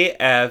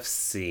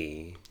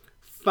 KFC.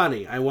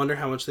 Funny. I wonder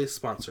how much they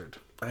sponsored.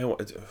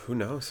 Who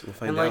knows? We'll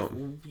find and out.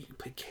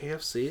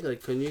 KFC,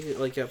 couldn't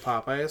you get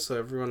Popeyes so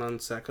everyone on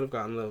set could have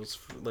gotten those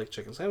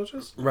chicken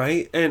sandwiches?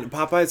 Right, and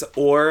Popeyes,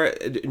 or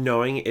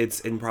knowing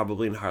it's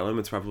probably in Harlem,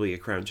 it's probably a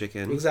Crown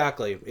Chicken.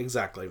 Exactly.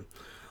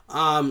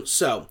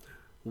 So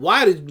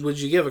why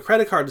would you give a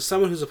credit card to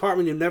someone whose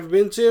apartment you've never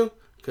been to?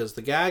 Because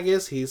the gag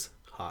is he's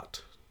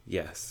hot.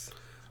 Yes,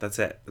 that's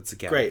it. That's a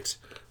gag. Great.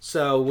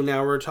 So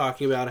now we're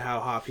talking about how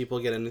hot people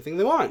get anything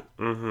they want.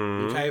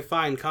 Mm-hmm. Okay,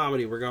 fine,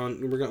 comedy. We're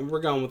going with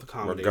the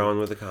comedy. We're going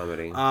with the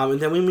comedy. And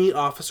then we meet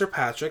Officer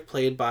Patrick,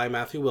 played by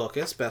Matthew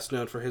Wilkes, best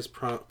known for his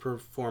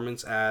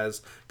performance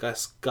as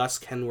Gus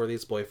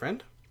Kenworthy's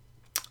boyfriend.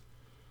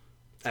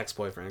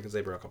 Ex-boyfriend, because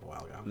they broke up a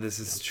while ago. This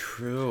is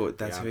true.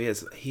 That's who he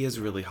is. He is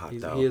really hot,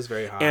 though. He is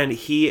very hot. And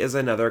he is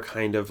another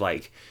kind of,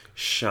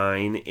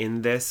 shine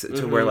in this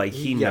to where,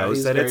 he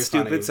knows that it's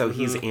stupid, funny. So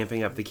he's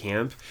amping up the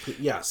camp.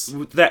 Yes.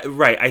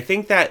 Right. I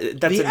think that's the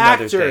another thing. The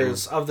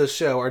actors of the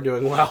show are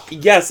doing well.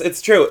 Yes,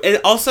 it's true. And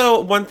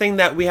also, one thing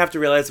that we have to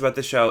realize about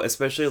the show,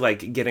 especially,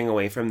 getting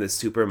away from the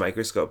super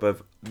microscope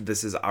of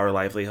this is our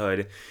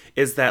livelihood,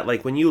 is that,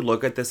 when you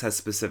look at this as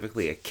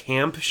specifically a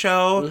camp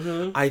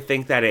show, I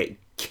think that it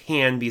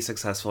can be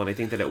successful, and I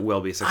think that it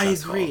will be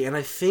successful. I agree, and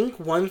I think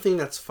one thing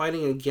that's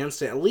fighting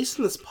against it, at least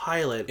in this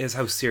pilot, is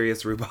how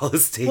serious RuPaul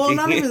is taking it. Well,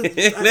 not even...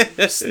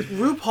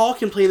 RuPaul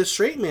can play the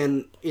straight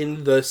man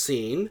in the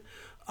scene,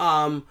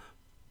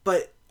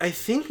 but I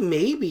think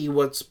maybe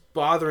what's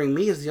bothering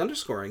me is the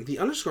underscoring. The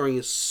underscoring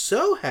is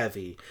so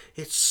heavy.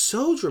 It's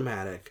so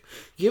dramatic.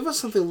 Give us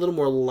something a little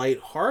more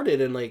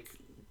lighthearted and,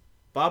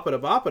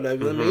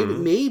 bop-a-da.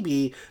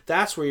 Maybe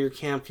that's where your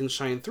camp can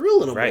shine through a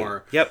little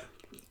more. Yep.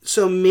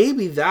 So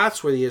maybe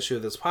that's where the issue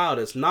of this pilot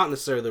is, not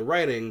necessarily the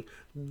writing.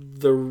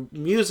 The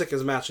music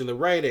is matching the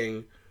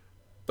writing,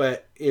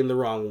 but in the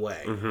wrong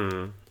way.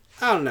 Mm-hmm.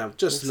 I don't know.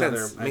 Just Makes another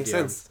sense. idea. Makes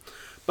sense.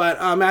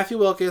 But Matthew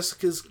Wilkes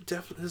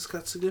has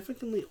got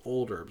significantly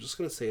older. I'm just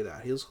going to say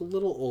that. He's a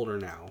little older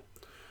now.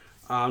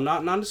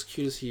 Not as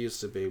cute as he used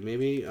to be.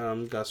 Maybe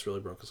Gus really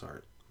broke his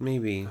heart.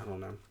 Maybe. I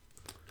don't know.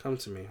 Come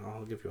to me.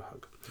 I'll give you a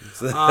hug.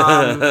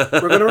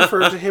 We're going to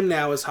refer to him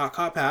now as Hot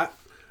Cop Pat.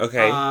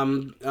 Okay.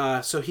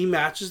 So he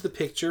matches the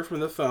picture from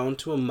the phone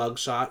to a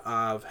mugshot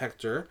of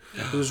Hector,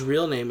 whose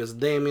real name is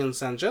Damien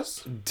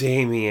Sanchez.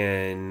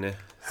 Damien.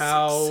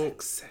 How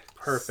 666.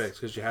 perfect,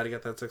 because you had to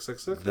get that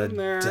 666 The in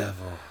there.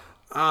 devil.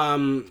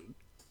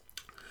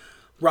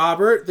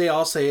 Robert, they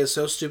all say, is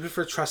so stupid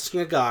for trusting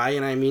a guy,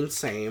 and I mean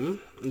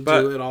same.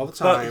 But, do it all the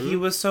time. But he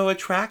was so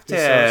attractive.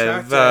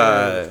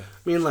 I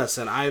mean,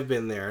 listen, I've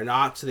been there,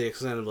 not to the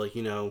extent of, like,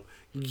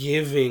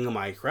 giving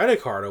my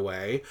credit card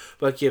away,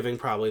 but giving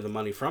probably the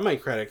money from my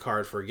credit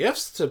card for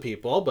gifts to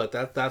people, but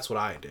that's what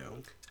I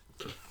do.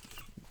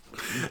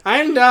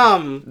 I'm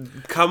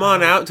dumb. Come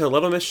on out to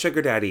Little Miss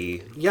Sugar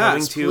Daddy. Yes,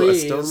 coming to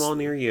please. a Stonewall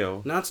near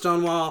you. Not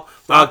Stonewall,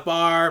 Rock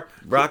Bar.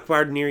 Rock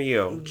Bar near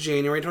you.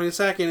 January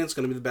 22nd. It's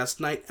going to be the best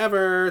night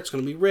ever. It's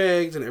going to be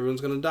rigged, and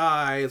everyone's going to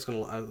die. It's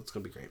going to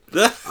be great.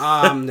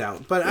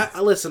 No,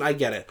 but listen, I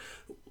get it.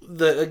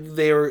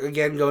 They were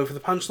again going for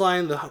the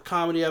punchline, the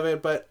comedy of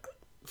it, but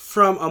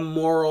from a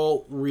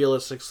moral,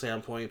 realistic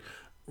standpoint,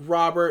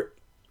 Robert,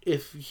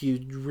 if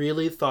you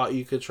really thought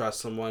you could trust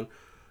someone,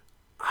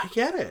 I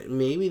get it.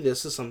 Maybe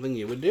this is something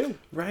you would do.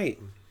 Right.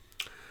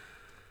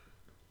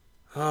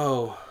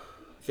 Oh,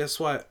 guess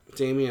what?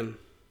 Damien,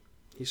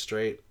 he's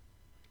straight.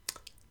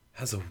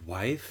 Has a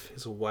wife?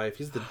 He's a wife.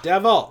 He's the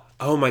devil.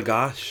 Oh my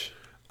gosh.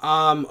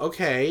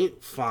 Okay,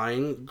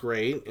 fine,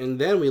 great. And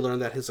then we learn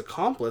that his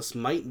accomplice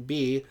might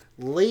be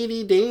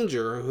Lady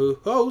Danger, who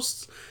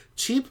hosts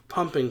cheap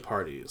pumping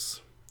parties.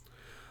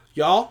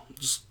 Y'all,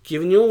 just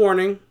giving you a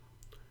warning.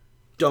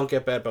 Don't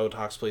get bad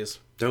Botox, please.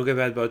 Don't get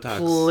bad Botox.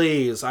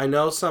 Please. I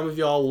know some of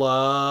y'all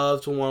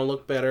love to want to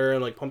look better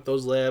and, like, pump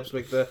those lips,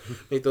 make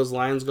those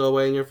lines go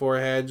away in your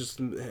forehead, just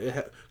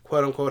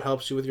quote unquote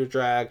helps you with your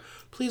drag.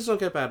 Please don't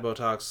get bad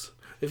Botox.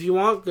 If you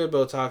want good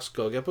Botox,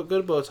 go get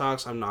good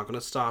Botox. I'm not going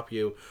to stop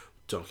you.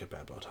 Don't get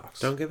bad Botox.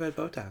 Don't get bad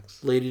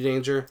Botox. Lady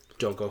Danger,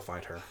 don't go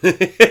fight her.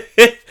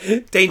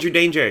 Danger.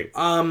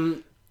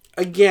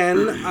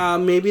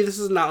 Again, maybe this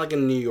is not like a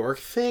New York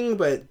thing,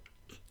 but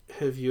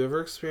have you ever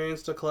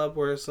experienced a club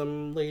where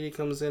some lady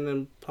comes in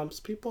and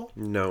pumps people?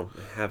 No,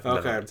 I have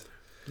not. Okay.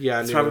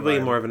 Yeah, it's probably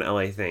more of an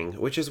LA thing,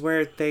 which is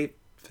where they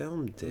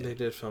filmed it. They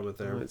did film it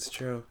there. It's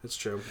true. It's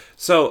true.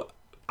 So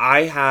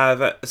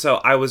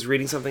I was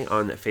reading something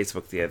on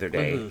Facebook the other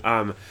day.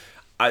 Mm-hmm.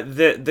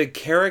 The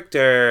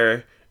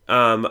character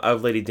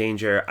of Lady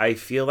Danger, I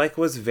feel like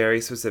was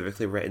very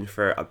specifically written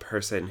for a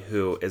person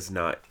who is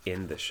not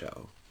in the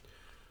show.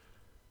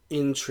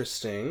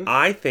 Interesting.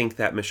 I think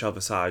that Michelle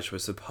Visage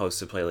was supposed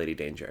to play Lady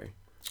Danger.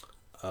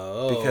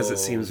 Oh. Because it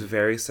seems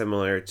very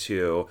similar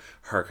to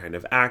her kind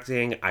of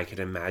acting. I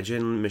can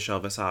imagine Michelle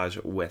Visage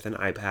with an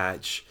eye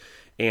patch.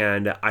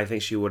 And I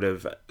think she would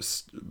have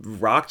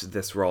rocked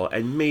this role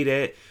and made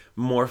it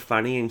more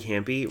funny and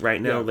campy.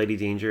 Right now, Lady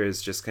Danger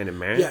is just kind of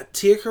meh. Yeah,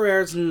 Tia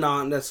Carrere's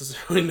not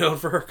necessarily known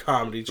for her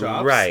comedy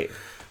chops. Right.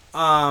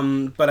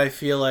 But I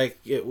feel like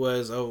it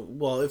was,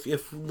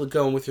 if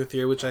going with your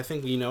theory, which I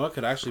think, it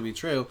could actually be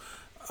true,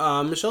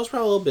 Michelle's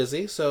probably a little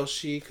busy, so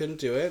she couldn't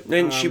do it.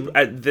 And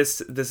this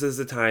is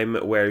the time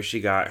where she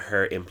got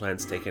her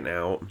implants taken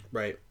out.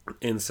 Right.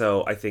 And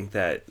so I think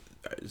that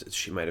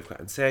she might have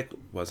gotten sick,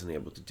 wasn't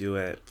able to do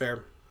it.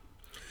 Fair.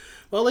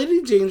 Well,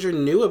 Lady Danger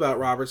knew about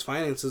Robert's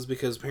finances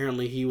because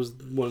apparently he was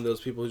one of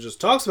those people who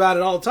just talks about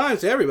it all the time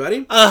to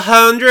everybody.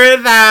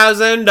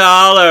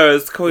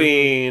 $100,000,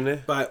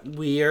 Queen. But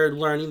we are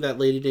learning that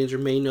Lady Danger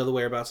may know the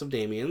whereabouts of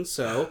Damien,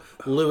 so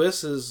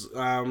Lewis is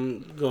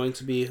going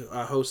to be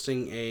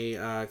hosting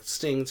a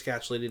sting to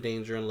catch Lady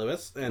Danger and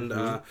Lewis and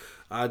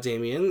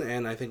Damien,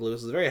 and I think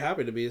Lewis is very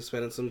happy to be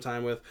spending some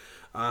time with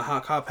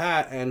Hot Cop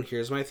Pat, and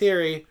here's my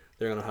theory,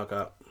 they're going to hook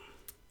up.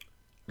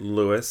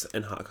 Lewis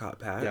and Hot Cop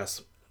Pat?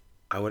 Yes.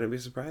 I wouldn't be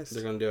surprised.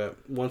 They're going to do it.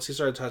 Once he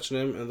started touching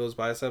him and those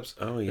biceps,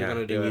 they're going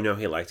to do it. You know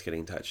he liked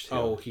getting touched, too.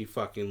 Oh, he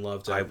fucking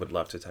loved it. I would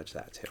love to touch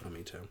that, too.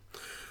 Me, too.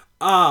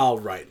 All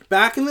right.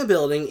 Back in the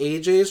building,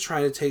 AJ is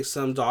trying to take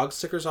some dog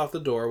stickers off the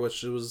door,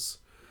 which was,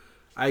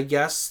 I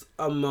guess,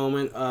 a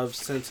moment of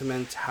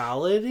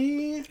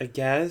sentimentality? I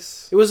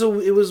guess. It was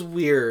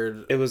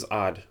weird. It was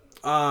odd.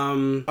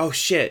 Oh,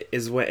 shit,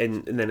 is what,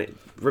 and then it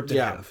ripped in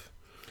half.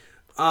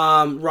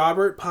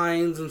 Robert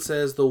pines and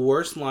says the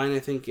worst line, I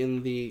think,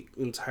 in the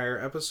entire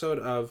episode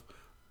of,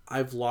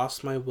 "I've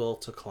lost my will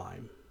to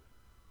climb."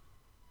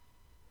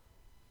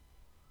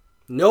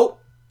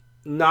 Nope.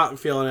 Not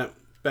feeling it.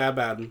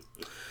 Bad.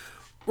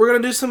 We're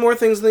going to do some more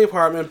things in the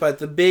apartment, but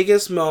the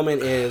biggest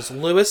moment is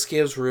Lewis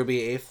gives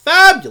Ruby a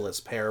fabulous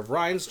pair of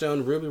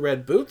rhinestone ruby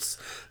red boots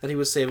that he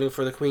was saving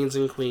for the Queens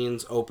and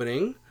Queens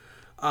opening.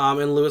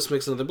 And Lewis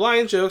makes another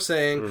blind joke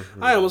saying,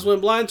 I almost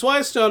went blind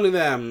twice stoning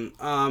them.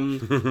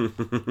 And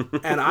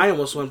I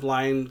almost went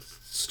blind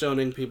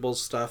stoning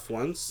people's stuff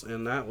once,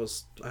 and I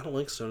don't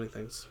like stoning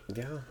things.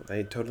 Yeah,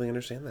 I totally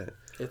understand that.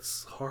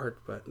 It's hard,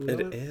 but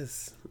it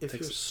is. If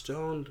you're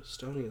stoned,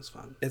 stoning is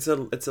fun. It's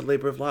a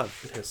labor of love.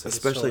 It is.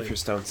 Especially if you're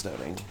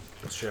stoning.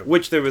 That's true.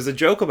 Which there was a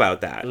joke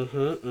about that.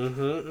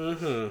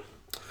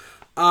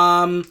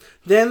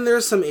 Then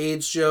there's some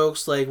age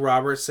jokes, like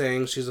Robert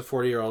saying she's a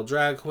 40-year-old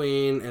drag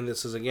queen, and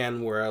this is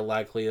again where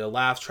likely a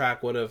laugh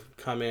track would have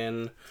come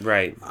in.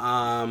 Right.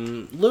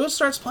 Lewis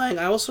starts playing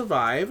I Will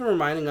Survive,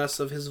 reminding us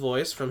of his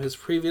voice from his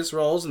previous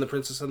roles in The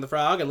Princess and the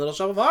Frog and Little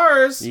Shop of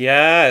Horrors.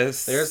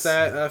 Yes. There's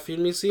that Feed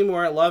Me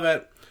Seymour. I love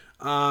it.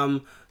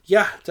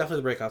 Yeah, definitely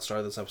the breakout star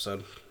of this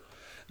episode.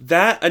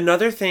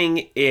 Another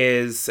thing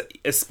is,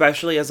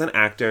 especially as an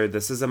actor,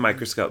 this is a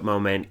microscope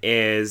moment,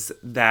 is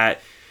that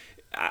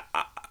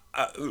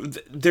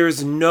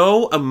there's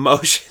no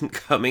emotion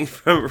coming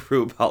from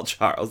RuPaul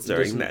Charles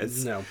during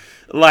this. No.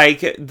 Like,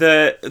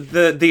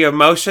 the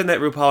emotion that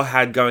RuPaul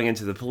had going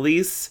into the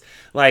police,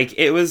 like,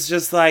 it was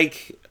just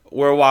like,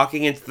 we're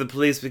walking into the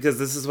police because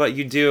this is what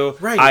you do.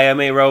 Right. I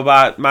am a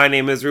robot. My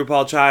name is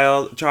RuPaul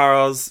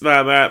Charles.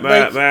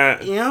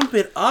 Amp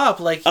it up.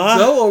 Like,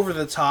 go over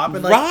the top.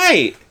 And, like,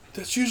 right.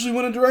 That's usually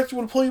when a director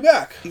would pull you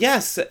back.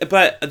 Yes,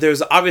 but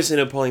there's obviously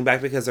no pulling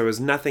back because there was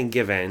nothing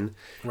given.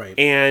 Right.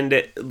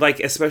 And,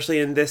 like, especially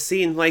in this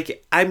scene,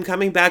 like, I'm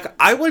coming back.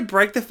 I would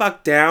break the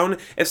fuck down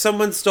if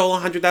someone stole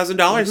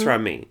 $100,000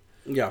 from me.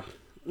 Yeah.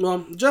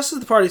 Well, just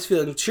as the party's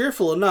feeling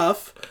cheerful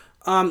enough,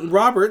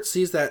 Robert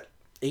sees that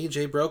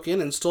AJ broke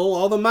in and stole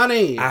all the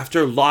money.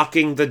 After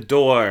locking the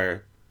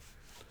door.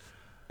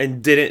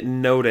 And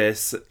didn't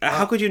notice.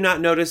 How could you not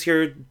notice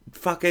your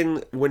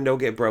fucking window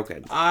get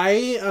broken?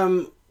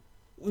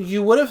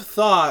 You would have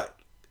thought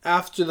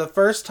after the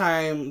first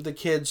time the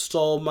kid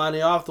stole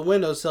money off the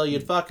windowsill,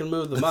 you'd fucking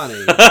move the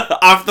money.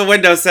 Off the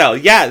windowsill,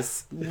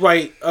 yes.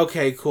 Right,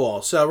 okay,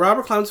 cool. So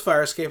Robert climbs the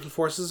fire escape and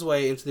forces his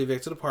way into the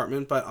evicted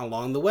apartment, but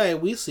along the way,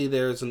 we see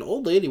there's an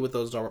old lady with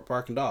those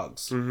barking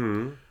dogs.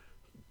 Mm-hmm.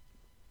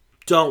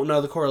 Don't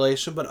know the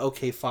correlation, but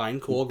okay,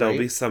 fine, cool, great. There'll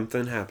be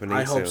something happening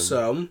I soon. hope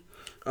so.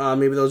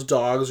 Maybe those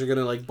dogs are going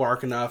to, like,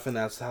 bark enough, and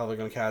that's how they're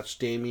going to catch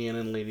Damien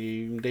and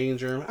Lady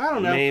Danger. I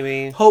don't know.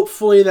 Maybe.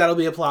 Hopefully that'll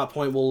be a plot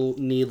point we'll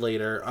need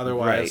later.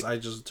 Otherwise, right. I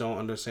just don't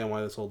understand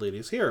why this old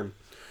lady's here.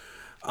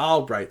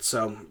 Alright,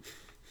 so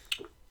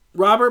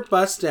Robert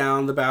busts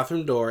down the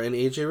bathroom door, and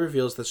AJ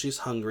reveals that she's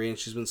hungry, and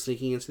she's been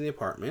sneaking into the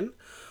apartment.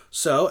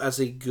 So, as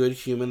a good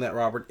human that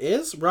Robert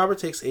is, Robert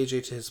takes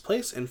AJ to his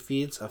place and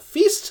feeds a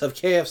feast of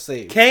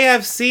KFC.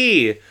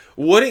 KFC!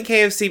 Wouldn't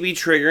KFC be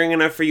triggering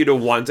enough for you to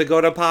want to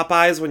go to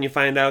Popeyes when you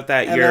find out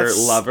that your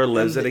lover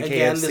lives at a KFC?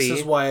 Again, this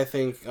is why I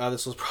think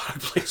this was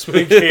product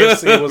placement.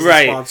 KFC was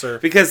right. the sponsor.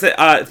 Because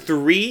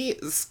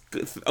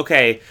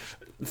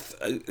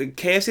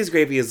KFC's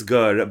gravy is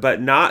good,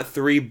 but not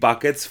 3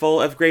 buckets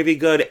full of gravy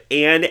good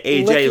and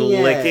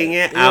AJ licking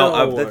it out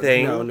of the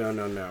thing.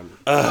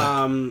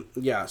 No.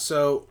 Yeah,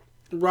 so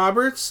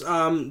Robert's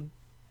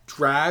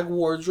drag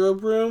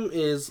wardrobe room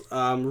is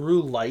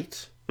Rue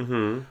Light.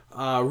 Mm-hmm.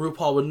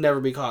 RuPaul would never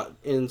be caught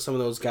in some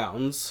of those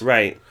gowns.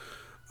 Right.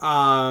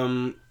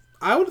 I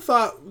would have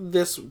thought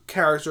this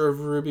character of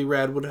Ruby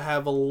Red would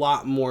have a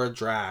lot more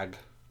drag.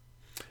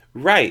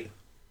 Right.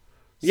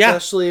 Yeah.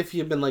 Especially if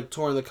you've been, like,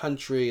 touring the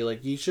country.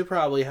 Like, you should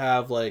probably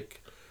have,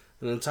 like,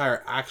 an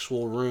entire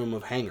actual room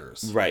of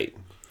hangers. Right.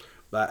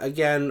 But,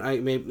 again,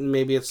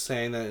 maybe it's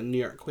saying that New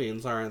York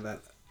queens aren't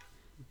that...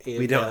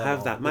 We don't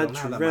have that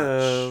much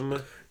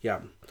room.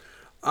 Yeah.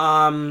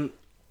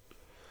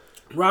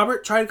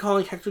 Robert tried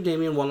calling Hector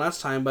Damien one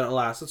last time, but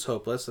alas, it's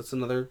hopeless. That's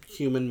another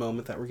human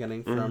moment that we're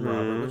getting from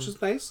Robert, which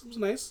is nice. It was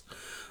nice.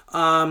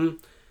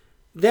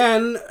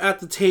 Then, at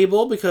the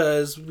table,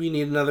 because we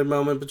need another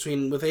moment with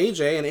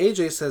AJ, and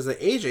AJ says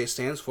that AJ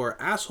stands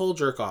for asshole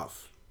jerk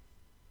off.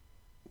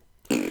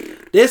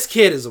 This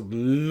kid is a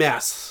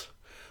mess.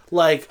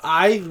 Like,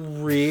 I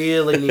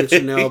really need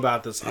to know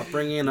about this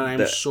upbringing, and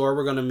I'm sure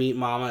we're going to meet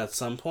Mama at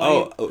some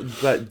point. Oh,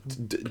 but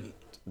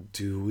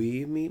do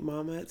we meet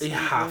Mama at some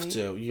point? You have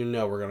to. You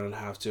know we're going to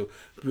have to.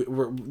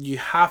 You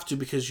have to,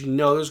 because you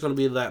know there's going to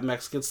be that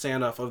Mexican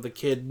standoff of the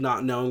kid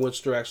not knowing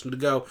which direction to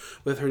go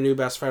with her new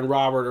best friend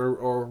Robert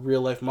or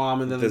real life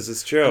mom. And then this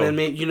is true. And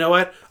then you know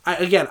what? I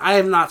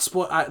have not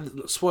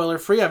spoiler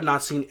free. I've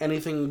not seen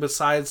anything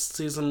besides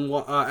season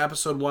 1,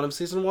 episode 1 of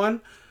season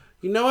 1.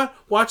 You know what?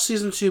 Watch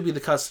season 2 be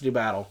the custody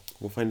battle.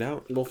 We'll find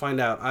out.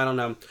 I don't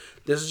know.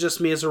 This is just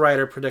me as a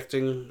writer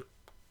predicting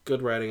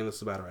good writing, and this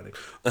is bad writing.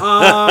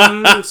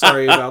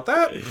 Sorry about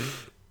that.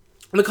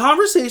 The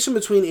conversation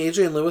between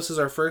AJ and Lewis is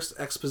our first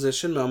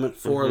exposition moment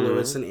for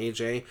Lewis and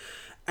AJ.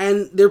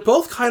 And they're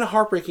both kind of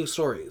heartbreaking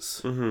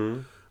stories.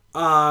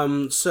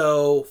 Mm-hmm.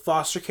 So,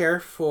 foster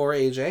care for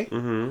AJ.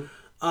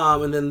 Mm-hmm.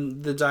 And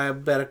then the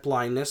diabetic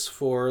blindness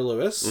for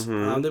Lewis.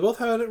 They both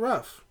had it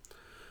rough.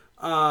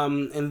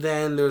 And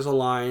then there's a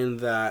line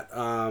that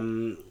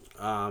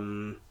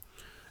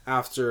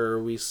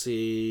after we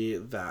see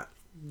that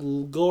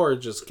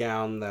gorgeous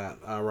gown that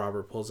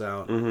Robert pulls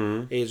out,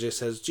 AJ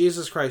says,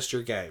 "Jesus Christ,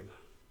 you're gay."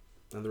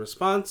 And the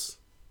response,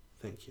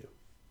 "Thank you."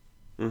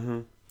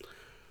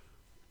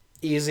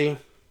 Easy.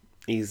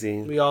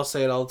 We all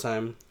say it all the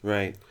time.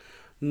 Right.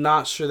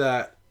 Not sure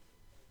that,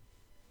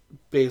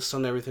 based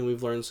on everything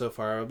we've learned so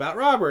far about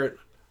Robert,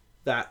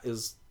 that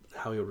is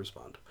how he would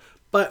respond.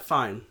 But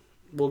fine.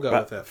 We'll go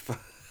with it.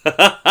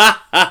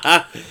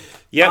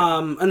 Yep.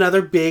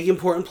 Another big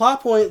important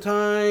plot point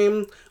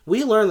time.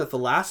 We learn that the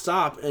last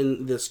stop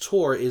in this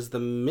tour is the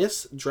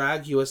Miss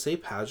Drag USA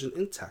pageant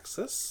in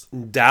Texas.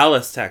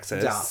 Dallas,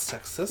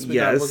 Texas.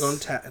 We're going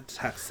to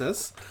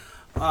Texas.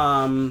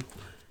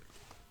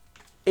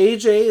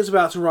 AJ is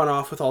about to run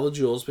off with all the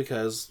jewels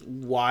because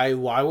why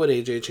would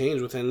AJ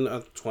change within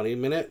a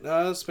 20-minute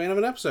span of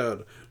an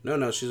episode?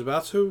 No, she's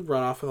about to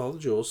run off with all the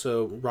jewels.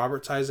 So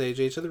Robert ties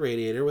AJ to the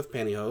radiator with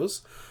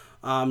pantyhose.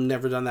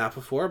 Never done that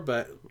before,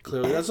 but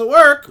clearly doesn't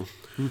work.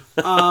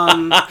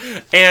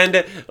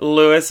 And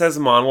Lewis's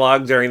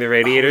monologue during the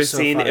radiator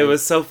scene, funny. it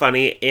was so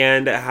funny,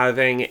 and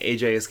having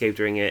AJ escape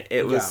during it,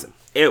 it was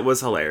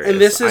hilarious. And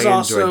this is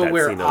also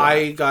where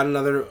I got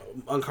another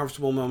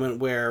uncomfortable moment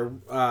where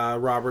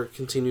Robert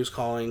continues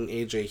calling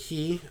AJ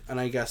he,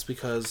 and I guess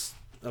because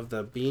of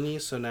the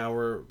beanie, so now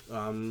we're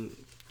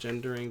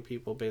gendering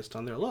people based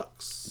on their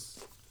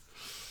looks.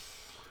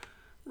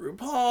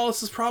 RuPaul,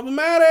 this is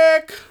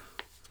problematic.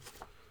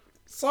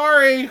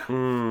 Sorry.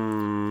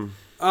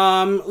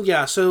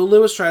 Yeah, so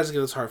Lewis tries to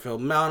give this heartfelt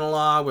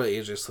monologue where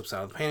AJ slips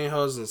out of the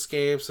pantyhose and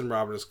escapes, and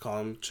Robert is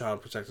calling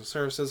Child Protective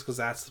Services because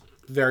that's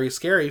very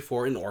scary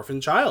for an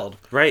orphan child.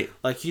 Right.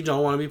 Like, you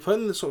don't want to be put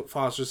in this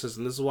foster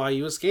system. This is why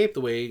you escaped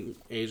the way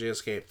AJ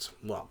escaped.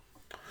 Well,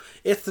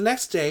 it's the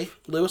next day.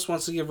 Lewis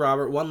wants to give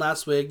Robert one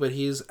last wig, but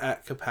he's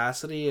at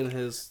capacity in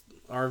his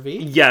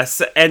RV.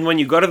 Yes, and when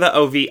you go to the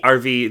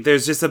RV,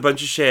 there's just a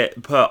bunch of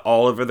shit put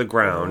all over the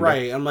ground.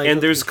 Right. I'm like,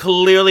 and there's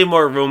clearly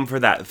more room for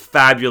that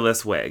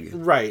fabulous wig.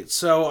 Right.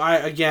 So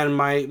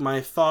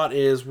my thought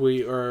is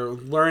we are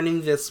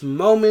learning this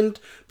moment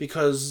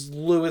because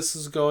Lewis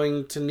is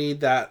going to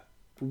need that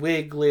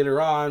wig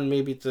later on,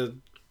 maybe to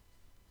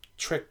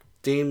trick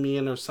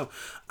Damien or something.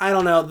 I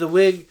don't know. The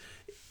wig,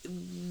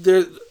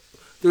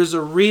 there's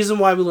a reason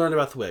why we learned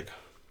about the wig.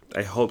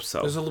 I hope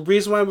so. There's a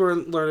reason why we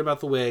learned about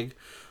the wig.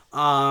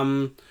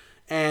 And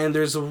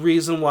there's a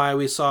reason why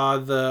we saw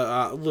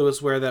the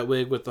Lewis wear that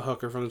wig with the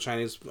hooker from the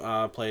Chinese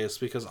place,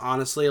 because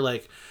honestly,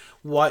 like,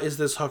 what does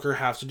this hooker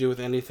have to do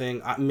with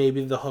anything?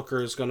 Maybe the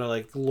hooker is gonna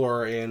like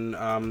lure in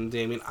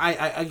Damien.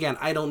 I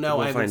don't know.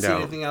 We'll I haven't seen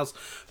anything else,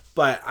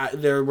 but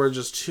there were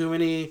just too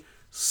many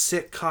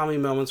sitcom-y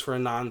moments for a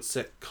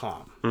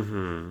non-sitcom.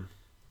 Mm-hmm.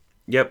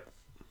 Yep.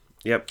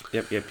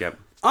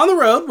 On the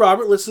road,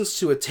 Robert listens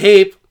to a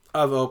tape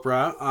of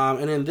Oprah,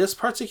 and in this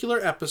particular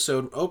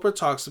episode, Oprah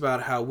talks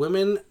about how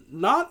women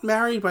not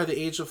married by the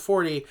age of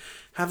 40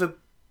 have a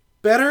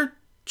better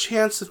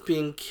chance of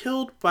being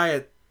killed by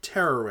a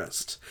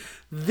terrorist.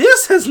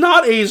 This has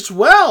not aged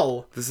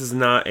well. This has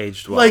not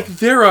aged well. Like,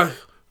 there are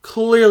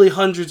clearly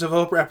hundreds of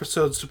Oprah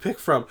episodes to pick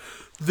from.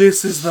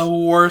 This is the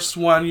worst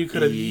one you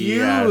could have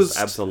used.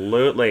 Yes,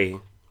 absolutely.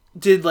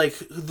 Did, like,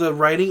 the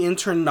writing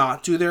intern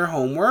not do their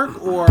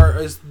homework?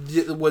 Or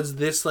was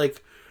this,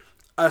 like,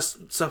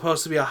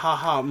 supposed to be a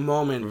ha-ha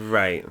moment?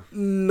 Right.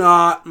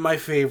 Not my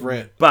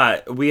favorite.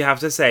 But we have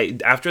to say,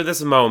 after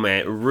this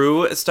moment,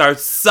 Rue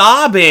starts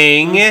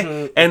sobbing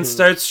and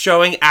starts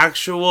showing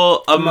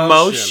actual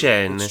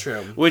emotion. It's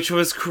true. Which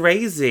was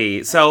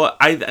crazy. So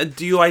I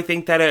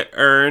think that it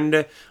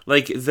earned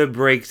like the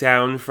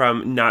breakdown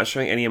from not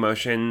showing any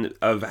emotion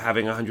of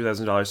having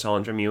 $100,000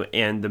 stolen from you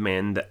and the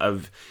man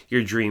of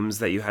your dreams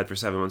that you had for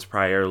 7 months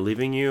prior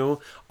leaving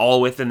you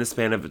all within the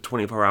span of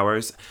 24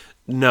 hours.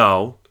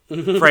 No.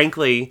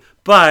 Frankly,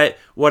 but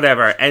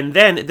whatever. And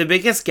then the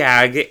biggest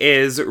gag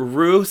is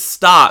Rue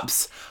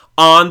stops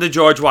on the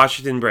George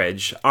Washington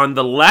Bridge on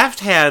the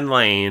left-hand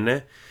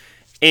lane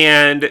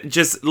and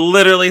just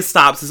literally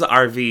stops his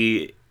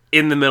RV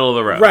in the middle of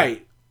the road.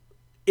 Right.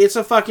 It's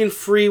a fucking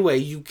freeway.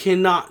 You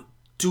cannot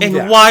do that.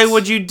 And why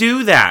would you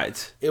do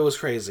that? It was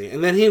crazy.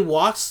 And then he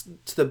walks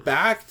to the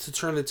back to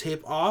turn the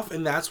tape off,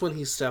 and that's when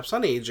he steps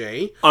on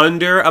AJ.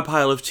 Under a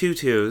pile of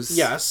tutus.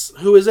 Yes.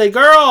 Who is a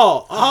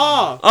girl.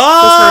 Oh!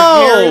 Because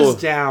her hair is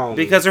down.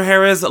 Because her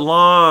hair is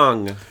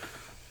long.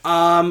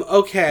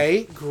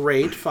 Okay.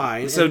 Great.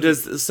 Fine. So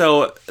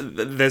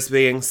this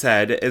being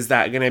said, is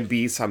that going to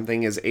be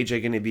something? Is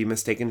AJ going to be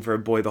mistaken for a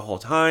boy the whole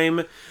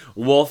time?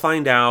 We'll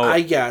find out.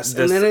 I guess.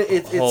 And then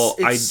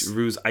it's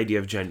Rue's idea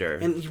of gender.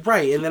 And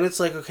right. And then it's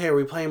like, okay, are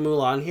we playing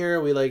Mulan here?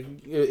 Are we like,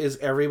 is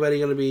everybody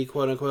going to be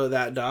quote unquote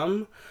that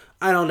dumb?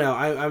 I don't know.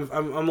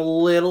 I'm a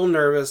little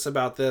nervous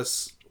about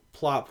this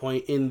plot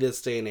point in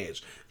this day and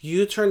age.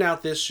 You turned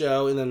out this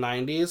show in the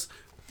 90s.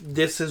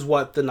 This is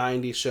what the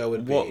 90s show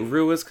would be. Well,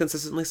 Rue was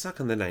consistently stuck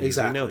in the 90s.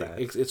 Exactly. We know that.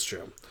 It's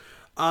true.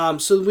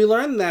 So we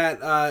learned that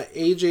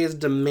AJ is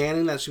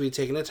demanding that she be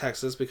taken to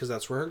Texas because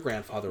that's where her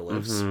grandfather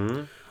lives.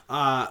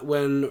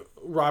 When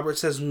Robert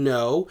says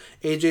no,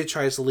 AJ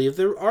tries to leave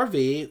the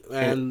RV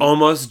and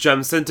almost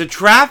jumps into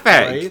traffic.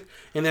 Right?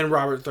 And then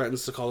Robert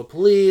threatens to call the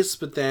police,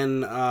 but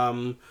then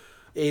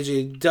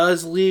AJ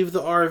does leave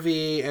the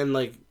RV and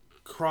like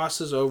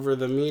crosses over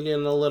the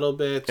median a little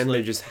bit. And like,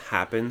 there just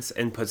happens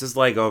and puts his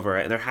leg over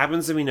it. And there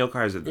happens to be no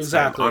cars at this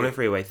time on a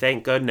freeway.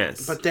 Thank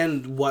goodness. But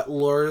then what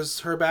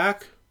lures her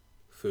back?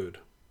 Food.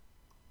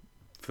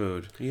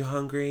 Are you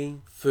hungry?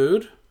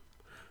 Food?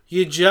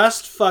 You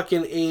just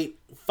fucking ate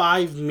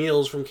 5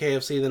 meals from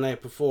KFC the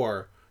night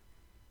before.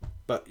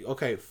 But,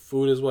 okay,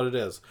 food is what it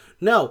is.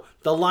 No,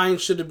 the line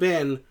should have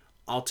been,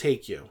 I'll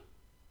take you.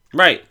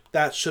 Right.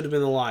 That should have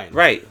been the line.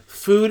 Right.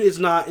 Food is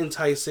not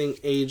enticing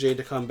AJ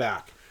to come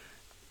back.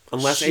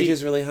 Unless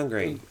AJ's really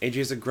hungry.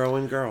 AJ's a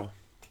growing girl.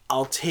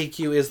 I'll take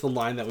you is the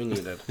line that we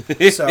needed.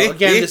 So,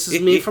 again, this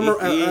is me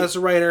as a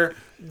writer.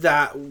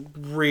 That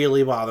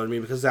really bothered me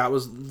because that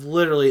was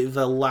literally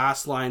the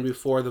last line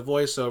before the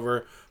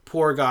voiceover.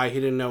 Poor guy, he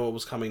didn't know what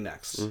was coming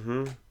next.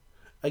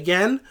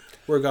 Again,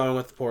 we're going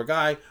with the poor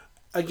guy.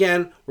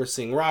 Again, we're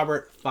seeing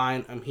Robert.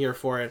 Fine, I'm here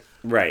for it.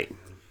 Right.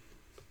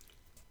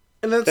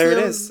 And that's there it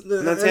is.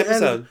 That's the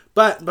episode.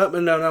 But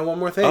no, one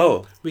more thing.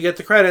 Oh. We get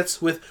the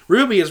credits with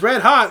Ruby is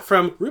Red Hot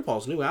from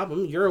RuPaul's new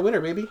album, You're a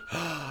Winner, Baby.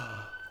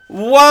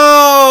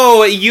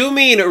 Whoa! You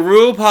mean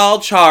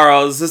RuPaul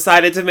Charles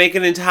decided to make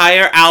an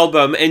entire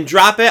album and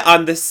drop it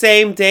on the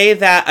same day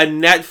that a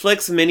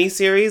Netflix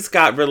miniseries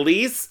got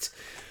released?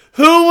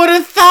 Who would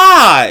have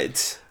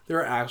thought? There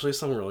are actually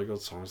some really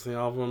good songs in the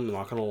album, I'm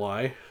not gonna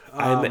lie.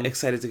 I'm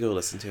excited to go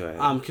listen to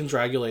it.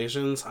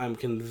 Congratulations, I'm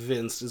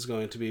convinced is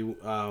going to be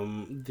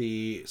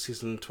the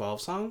season 12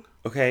 song.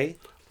 Okay.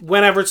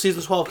 Whenever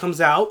season 12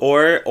 comes out.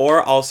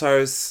 Or All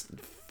Stars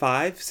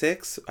 5,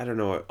 6? I don't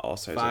know what All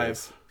Stars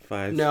 5.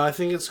 5. No, I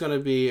think it's going to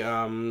be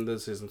the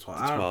season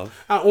 12.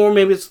 12. Or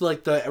maybe it's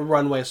like the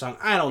Runway song.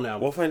 I don't know.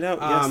 We'll find out.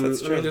 Yes,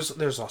 that's true. I mean,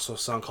 there's also a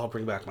song called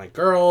Bring Back My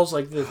Girls.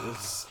 Like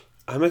this.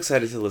 I'm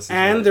excited to listen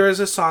to it. And there is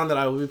a song that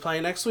I will be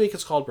playing next week.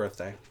 It's called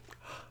Birthday.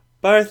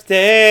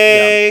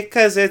 Birthday,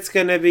 because it's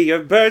going to be your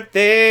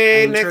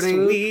birthday next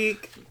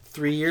week.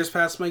 3 years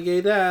past my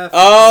gay death.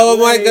 Oh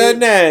my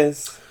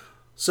goodness.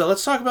 So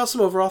let's talk about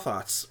some overall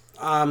thoughts.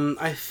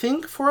 I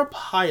think for a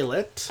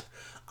pilot,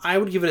 I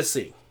would give it a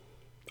C.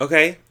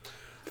 Okay.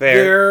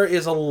 Fair. There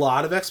is a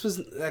lot of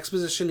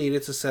exposition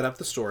needed to set up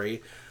the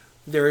story.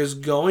 There's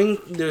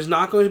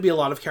not going to be a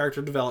lot of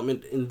character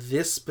development in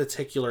this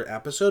particular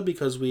episode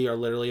because we are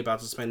literally about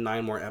to spend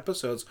 9 more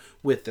episodes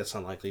with this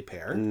unlikely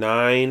pair.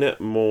 9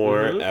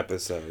 more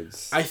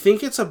episodes. I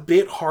think it's a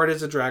bit hard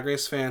as a Drag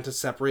Race fan to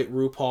separate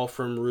RuPaul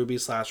from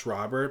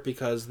Ruby/Robert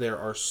because there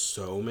are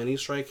so many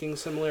striking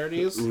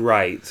similarities.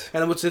 Right.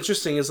 And what's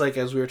interesting is, like,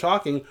 as we were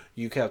talking,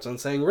 you kept on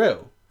saying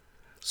Ru.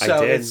 So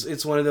I did.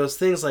 It's one of those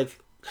things, like,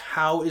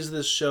 how is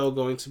this show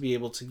going to be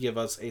able to give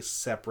us a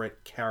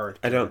separate character?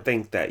 I don't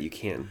think that you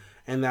can.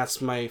 And that's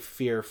my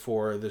fear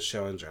for the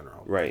show in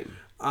general. Right.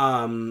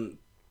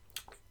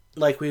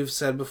 Like we've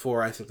said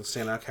before, I think the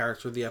standout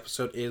character of the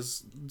episode is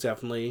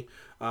definitely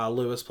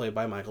Lewis, played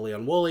by Michael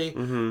Leon Woolley.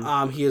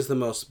 He is the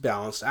most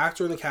balanced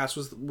actor in the cast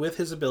with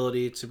his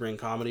ability to bring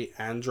comedy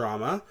and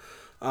drama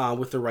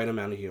with the right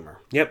amount of humor.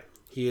 Yep.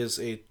 He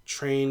is a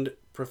trained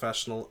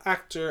professional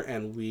actor,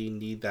 and we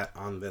need that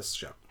on this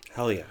show.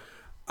 Hell yeah.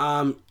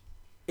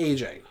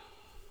 AJ.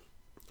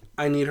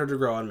 I need her to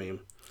grow on me.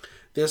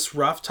 This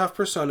rough, tough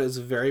persona is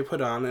very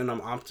put on, and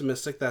I'm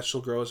optimistic that she'll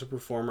grow as a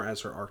performer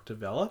as her arc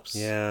develops.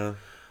 Yeah.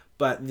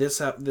 But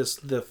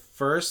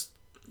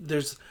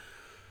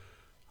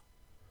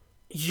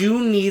you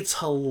need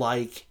to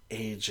like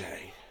AJ.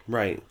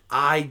 Right.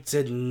 I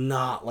did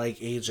not like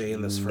AJ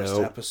in this first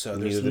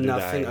episode. There's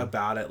nothing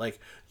about it. Like,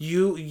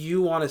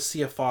 you want to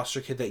see a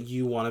foster kid that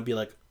you want to be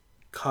like,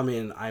 come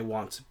in, I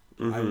want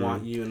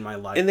you in my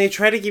life. And they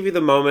try to give you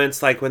the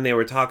moments, like when they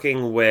were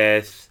talking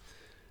with,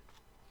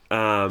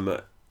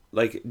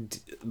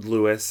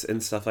 Lewis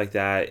and stuff like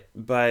that,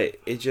 but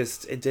it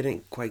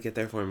didn't quite get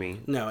there for me.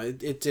 No,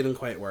 it didn't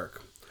quite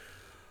work.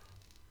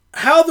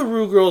 How the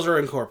Ru Girls are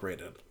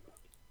incorporated.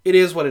 It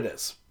is what it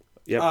is.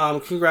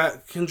 Yep.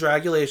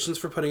 Congratulations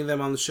for putting them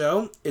on the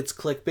show. It's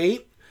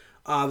clickbait.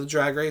 The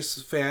Drag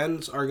Race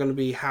fans are going to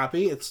be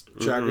happy. It's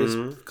Drag Race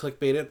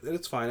clickbait at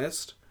its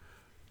finest.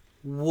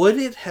 Would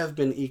it have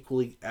been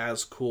equally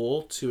as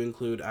cool to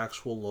include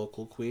actual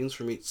local queens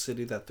from each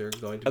city that they're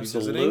going to be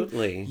visiting?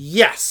 Absolutely.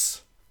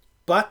 Yes!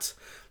 But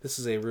this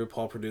is a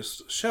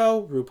RuPaul-produced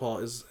show.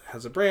 RuPaul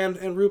has a brand,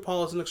 and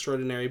RuPaul is an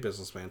extraordinary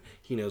businessman.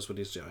 He knows what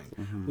he's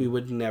doing. We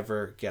would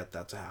never get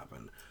that to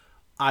happen.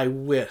 I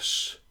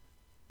wish,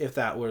 if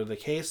that were the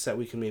case, that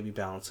we can maybe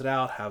balance it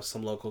out, have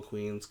some local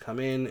queens come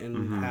in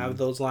and have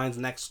those lines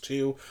next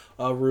to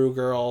a Ru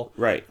girl.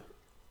 Right.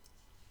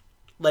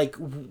 Like,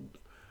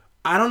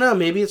 I don't know,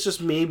 maybe it's just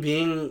me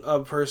being a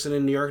person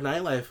in New York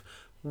nightlife,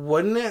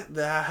 wouldn't it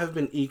that have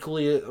been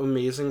equally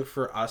amazing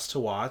for us to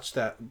watch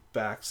that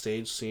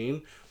backstage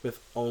scene with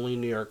only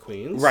New York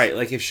queens? Right,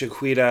 like if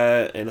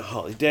Shaquita and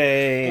Holly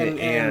Day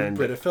and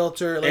Britta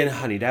Filter. Like, and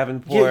Honey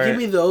Davenport. Give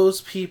me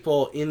those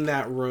people in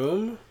that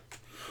room.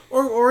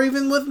 Or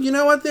even with, you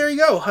know what, there you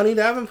go. Honey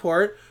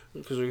Davenport,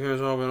 because we can't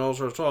talk about all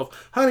sorts of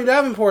stuff. Honey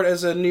Davenport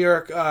as a New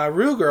York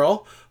Rue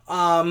girl,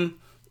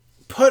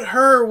 put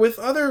her with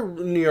other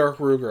New York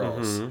Rue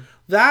girls. Mm-hmm.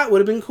 That would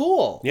have been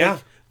cool. Yeah.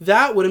 Like,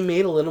 that would have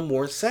made a little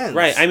more sense.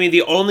 Right. I mean,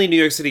 the only New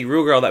York City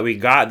Rue girl that we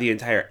got the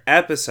entire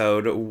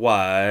episode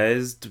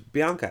was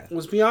Bianca.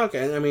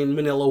 And I mean,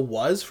 Manila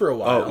was for a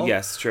while. Oh,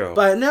 yes, true.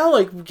 But now,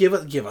 like, give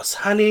us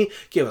Honey,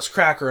 give us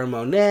Cracker and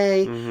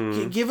Monet,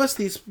 give us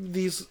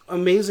these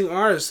amazing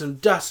artists,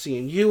 and Dusty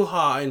and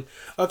Yuha, and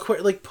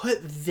like, put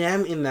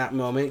them in that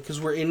moment,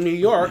 because we're in New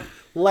York.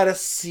 Let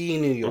us see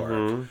New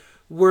York.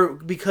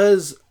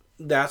 Because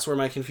that's where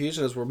my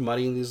confusion is. We're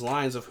muddying these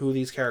lines of who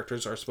these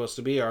characters are supposed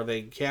to be. Are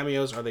they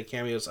cameos? Are they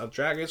cameos of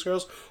Drag Race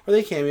girls? Or are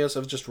they cameos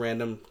of just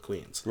random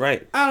queens?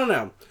 Right. I don't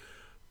know.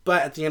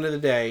 But at the end of the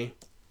day,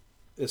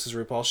 this is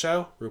RuPaul's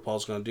show.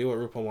 RuPaul's going to do what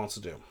RuPaul wants to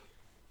do.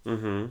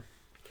 Mm-hmm.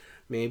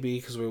 Maybe,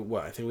 because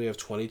I think we have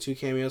 22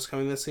 cameos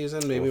coming this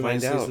season. Maybe we'll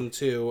find season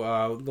 2,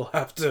 we'll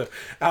have to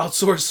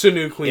outsource to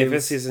new queens. If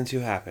a season 2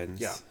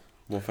 happens. Yeah.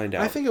 We'll find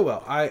out. I think it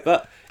will.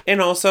 And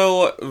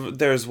also,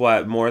 there's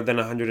more than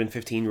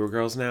 115 Rue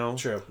girls now?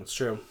 True, it's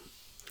true.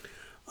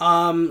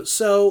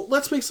 So,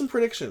 let's make some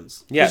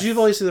predictions. Yes. Because you've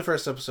only seen the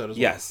first episode as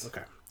well. Yes.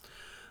 Okay.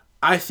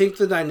 I think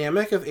the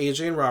dynamic of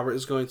AJ and Robert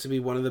is going to be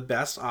one of the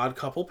best odd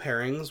couple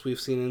pairings we've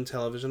seen in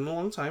television in a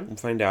long time. We'll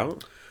find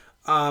out.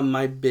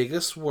 My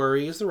biggest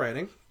worry is the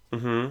writing.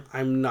 Mm-hmm.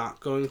 I'm not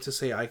going to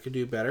say I could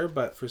do better,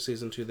 but for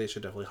season 2, they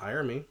should definitely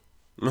hire me.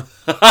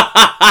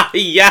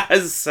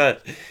 Yes!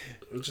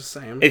 I'm just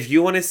saying. If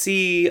you want to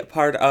see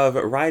part of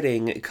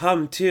writing,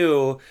 come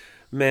to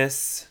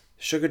Miss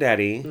Sugar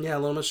Daddy. Yeah,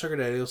 Little Miss Sugar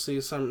Daddy. You'll see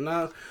some...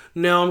 No,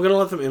 I'm going to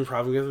let them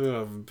improv and give them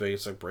a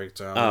basic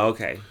breakdown. Oh,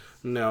 okay.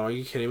 No, are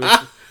you kidding me?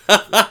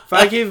 If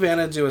I gave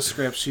Vanna do a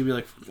script, she'd be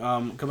like,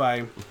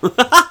 goodbye.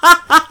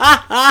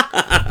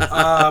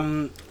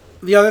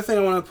 The other thing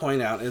I want to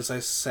point out is,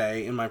 I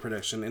say in my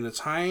prediction, in a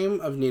time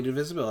of needed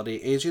visibility,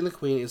 AJ and the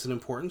Queen is an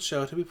important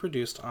show to be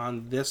produced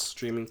on this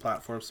streaming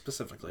platform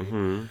specifically.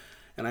 Mm-hmm.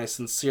 And I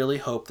sincerely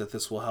hope that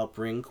this will help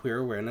bring queer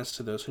awareness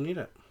to those who need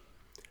it.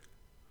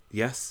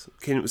 Yes.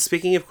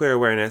 Speaking of queer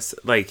awareness,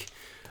 like,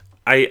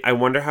 I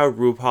wonder how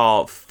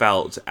RuPaul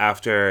felt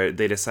after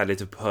they decided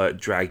to put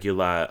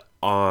Dragula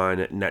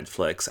on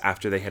Netflix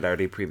after they had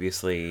already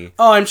previously...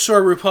 Oh, I'm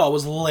sure RuPaul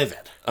was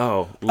livid.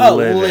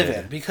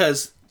 Livid.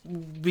 Because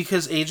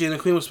AJ and the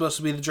Queen was supposed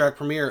to be the drag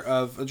premiere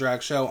of a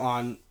drag show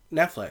on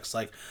Netflix.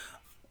 Like,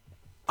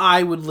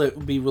 I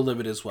would be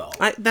livid as well.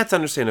 That's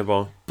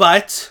understandable.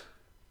 But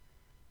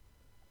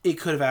it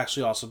could have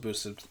actually also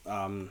boosted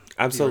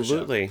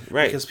absolutely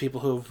right, because people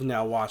who've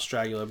now watched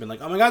Dragula have been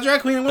like, oh my god, drag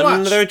queen, I'm gonna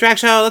watch another drag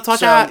show, let's watch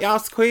that.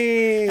 Yes,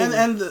 queen.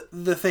 And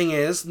the thing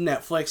is,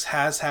 Netflix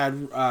has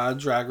had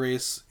Drag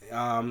Race.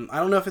 I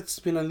don't know if it's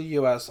been in the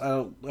US.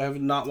 I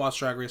have not watched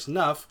Drag Race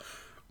enough,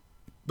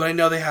 but I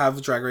know they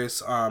have Drag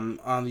Race on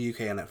the UK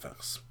and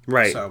Netflix.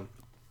 Right. So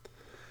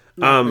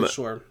not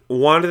sure.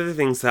 One of the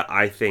things that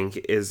I think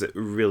is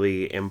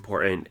really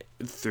important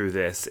through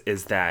this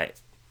is that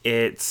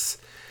it's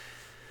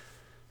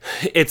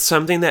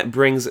something that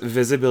brings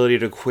visibility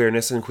to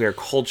queerness and queer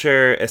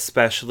culture,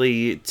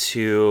 especially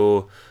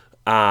to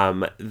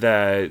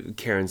the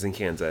Karens in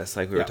Kansas,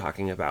 like we were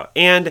talking about.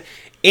 And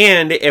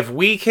if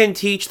we can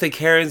teach the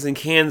Karens in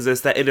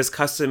Kansas that it is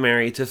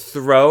customary to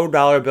throw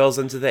dollar bills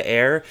into the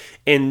air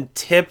and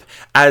tip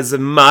as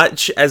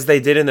much as they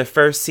did in the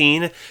first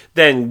scene,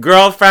 then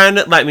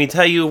girlfriend, let me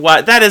tell you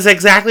what, that is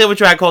exactly what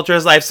drag culture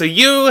is like. So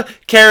you,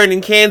 Karen in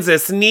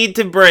Kansas, need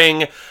to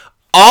bring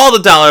all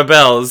the dollar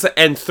bills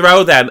and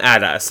throw them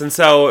at us. And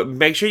so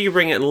make sure you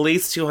bring at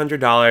least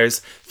 $200,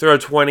 throw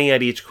 20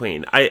 at each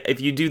queen. If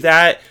you do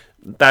that,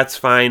 that's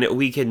fine.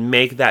 We can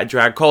make that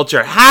drag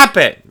culture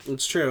happen.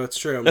 It's true.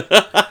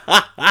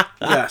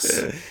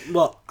 Yes.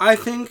 Well, I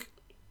think,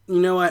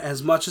 you know what,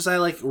 as much as I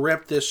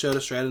ripped this show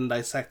to shreds and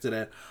dissected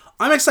it,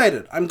 I'm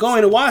excited. I'm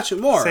going to watch it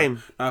more.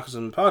 Same. Not because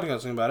I'm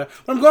podcasting about it,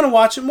 but I'm going to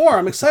watch it more.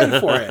 I'm excited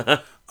for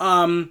it.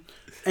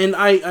 And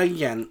I,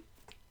 again,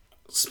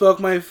 spoke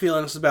my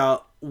feelings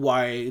about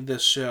why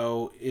this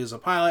show is a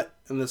pilot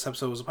and this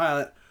episode was a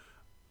pilot.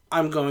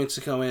 I'm going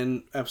to go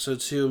in episode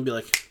 2 and be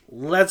like,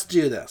 let's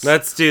do this.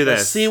 Let's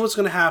see what's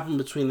going to happen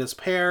between this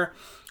pair.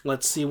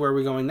 Let's see where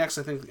we're going next.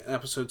 I think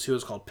episode 2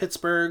 is called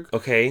Pittsburgh.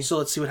 Okay. So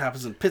let's see what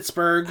happens in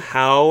Pittsburgh.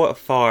 How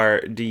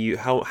far do you,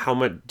 how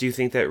much do you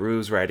think that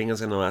Rue's writing is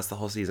going to last the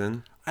whole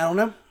season? I don't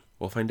know.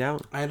 We'll find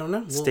out. I don't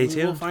know. Stay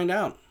tuned. We'll find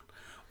out.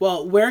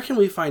 Well, where can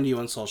we find you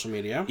on social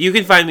media? You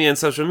can find me on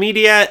social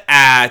media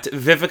at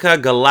Vivica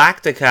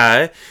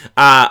Galactica.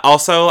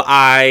 Also,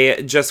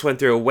 I just went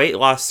through a weight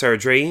loss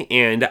surgery,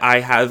 and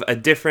I have a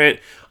different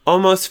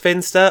almost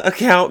Finsta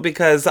account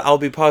because I'll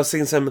be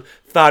posting some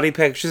thoughty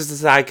pictures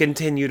as I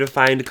continue to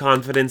find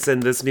confidence in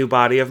this new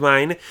body of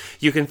mine.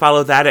 You can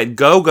follow that at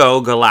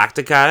GoGo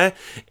Galactica.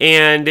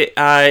 And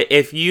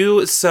if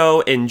you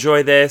so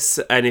enjoy this,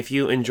 and if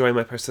you enjoy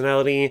my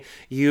personality,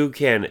 you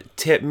can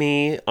tip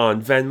me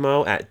on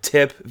Venmo at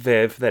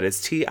TipViv. That is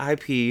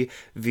TipViv.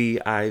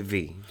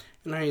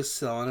 And are you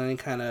selling any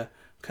kind of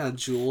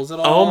jewels at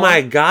all? Oh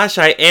my gosh,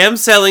 I am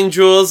selling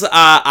jewels.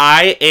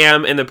 I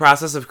am in the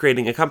process of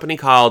creating a company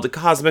called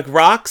Cosmic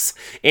Rocks,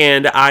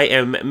 and I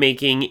am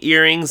making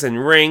earrings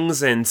and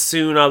rings, and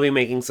soon I'll be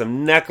making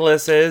some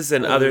necklaces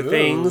and other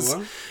things.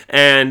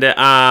 And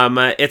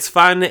it's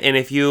fun, and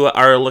if you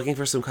are looking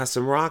for some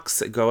custom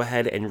rocks, go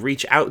ahead and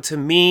reach out to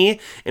me,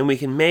 and we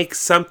can make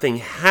something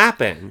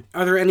happen.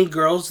 Are there any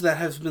girls that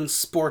have been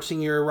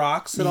sporting your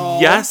rocks at all?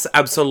 Yes,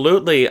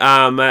 absolutely.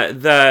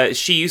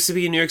 She used to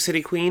be a New York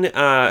City queen.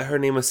 Her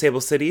name was Sable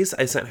Cities.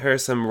 I sent her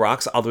some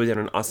rocks all the way down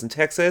in Austin,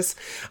 Texas.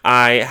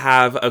 I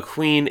have a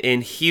queen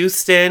in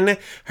Houston.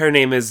 Her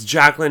name is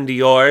Jacqueline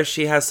Dior.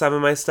 She has some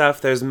of my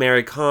stuff. There's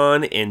Mary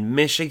Kahn in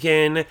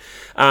Michigan.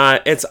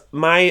 It's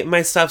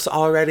my stuff's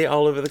already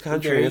all over the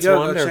country. There you it's go.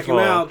 wonderful. Go check them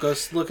out. Go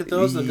look at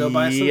those and go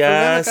buy some.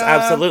 Yes,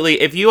 absolutely.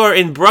 If you are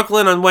in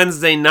Brooklyn on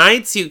Wednesday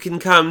nights, you can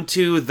come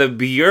to the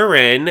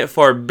Buren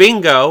for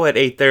bingo at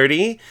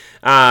 8:30.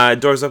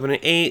 Doors open at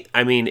 8.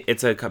 I mean,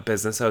 it's a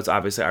business, so it's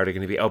obviously already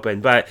going to be open.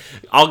 But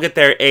I'll get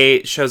there at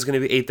 8. Show's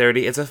going to be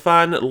 8:30. It's a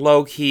fun,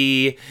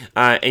 low-key,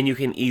 and you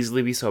can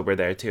easily be sober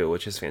there, too,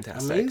 which is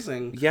fantastic.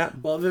 Amazing. Yeah.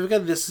 Well,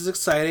 Vivica, this is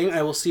exciting.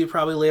 I will see you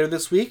probably later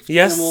this week.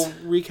 Yes. And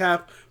we'll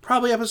recap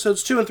probably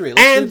episodes 2 and 3.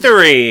 And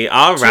 3.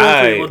 All right. 2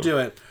 and 3. We'll do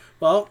it.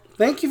 Well,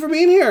 thank you for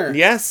being here.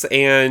 Yes,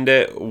 and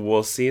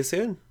we'll see you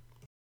soon.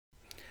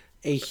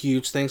 A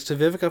huge thanks to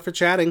Vivica for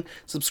chatting.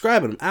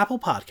 Subscribe on Apple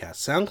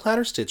Podcasts, SoundCloud,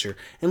 or Stitcher,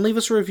 and leave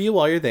us a review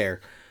while you're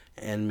there.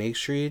 And make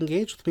sure you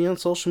engage with me on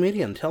social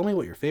media and tell me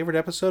what your favorite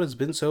episode has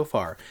been so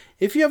far.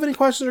 If you have any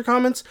questions or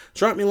comments,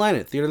 drop me a line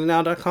at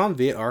theaterthenow.com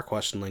via our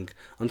question link.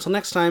 Until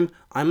next time,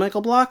 I'm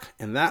Michael Block,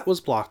 and that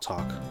was Block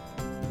Talk.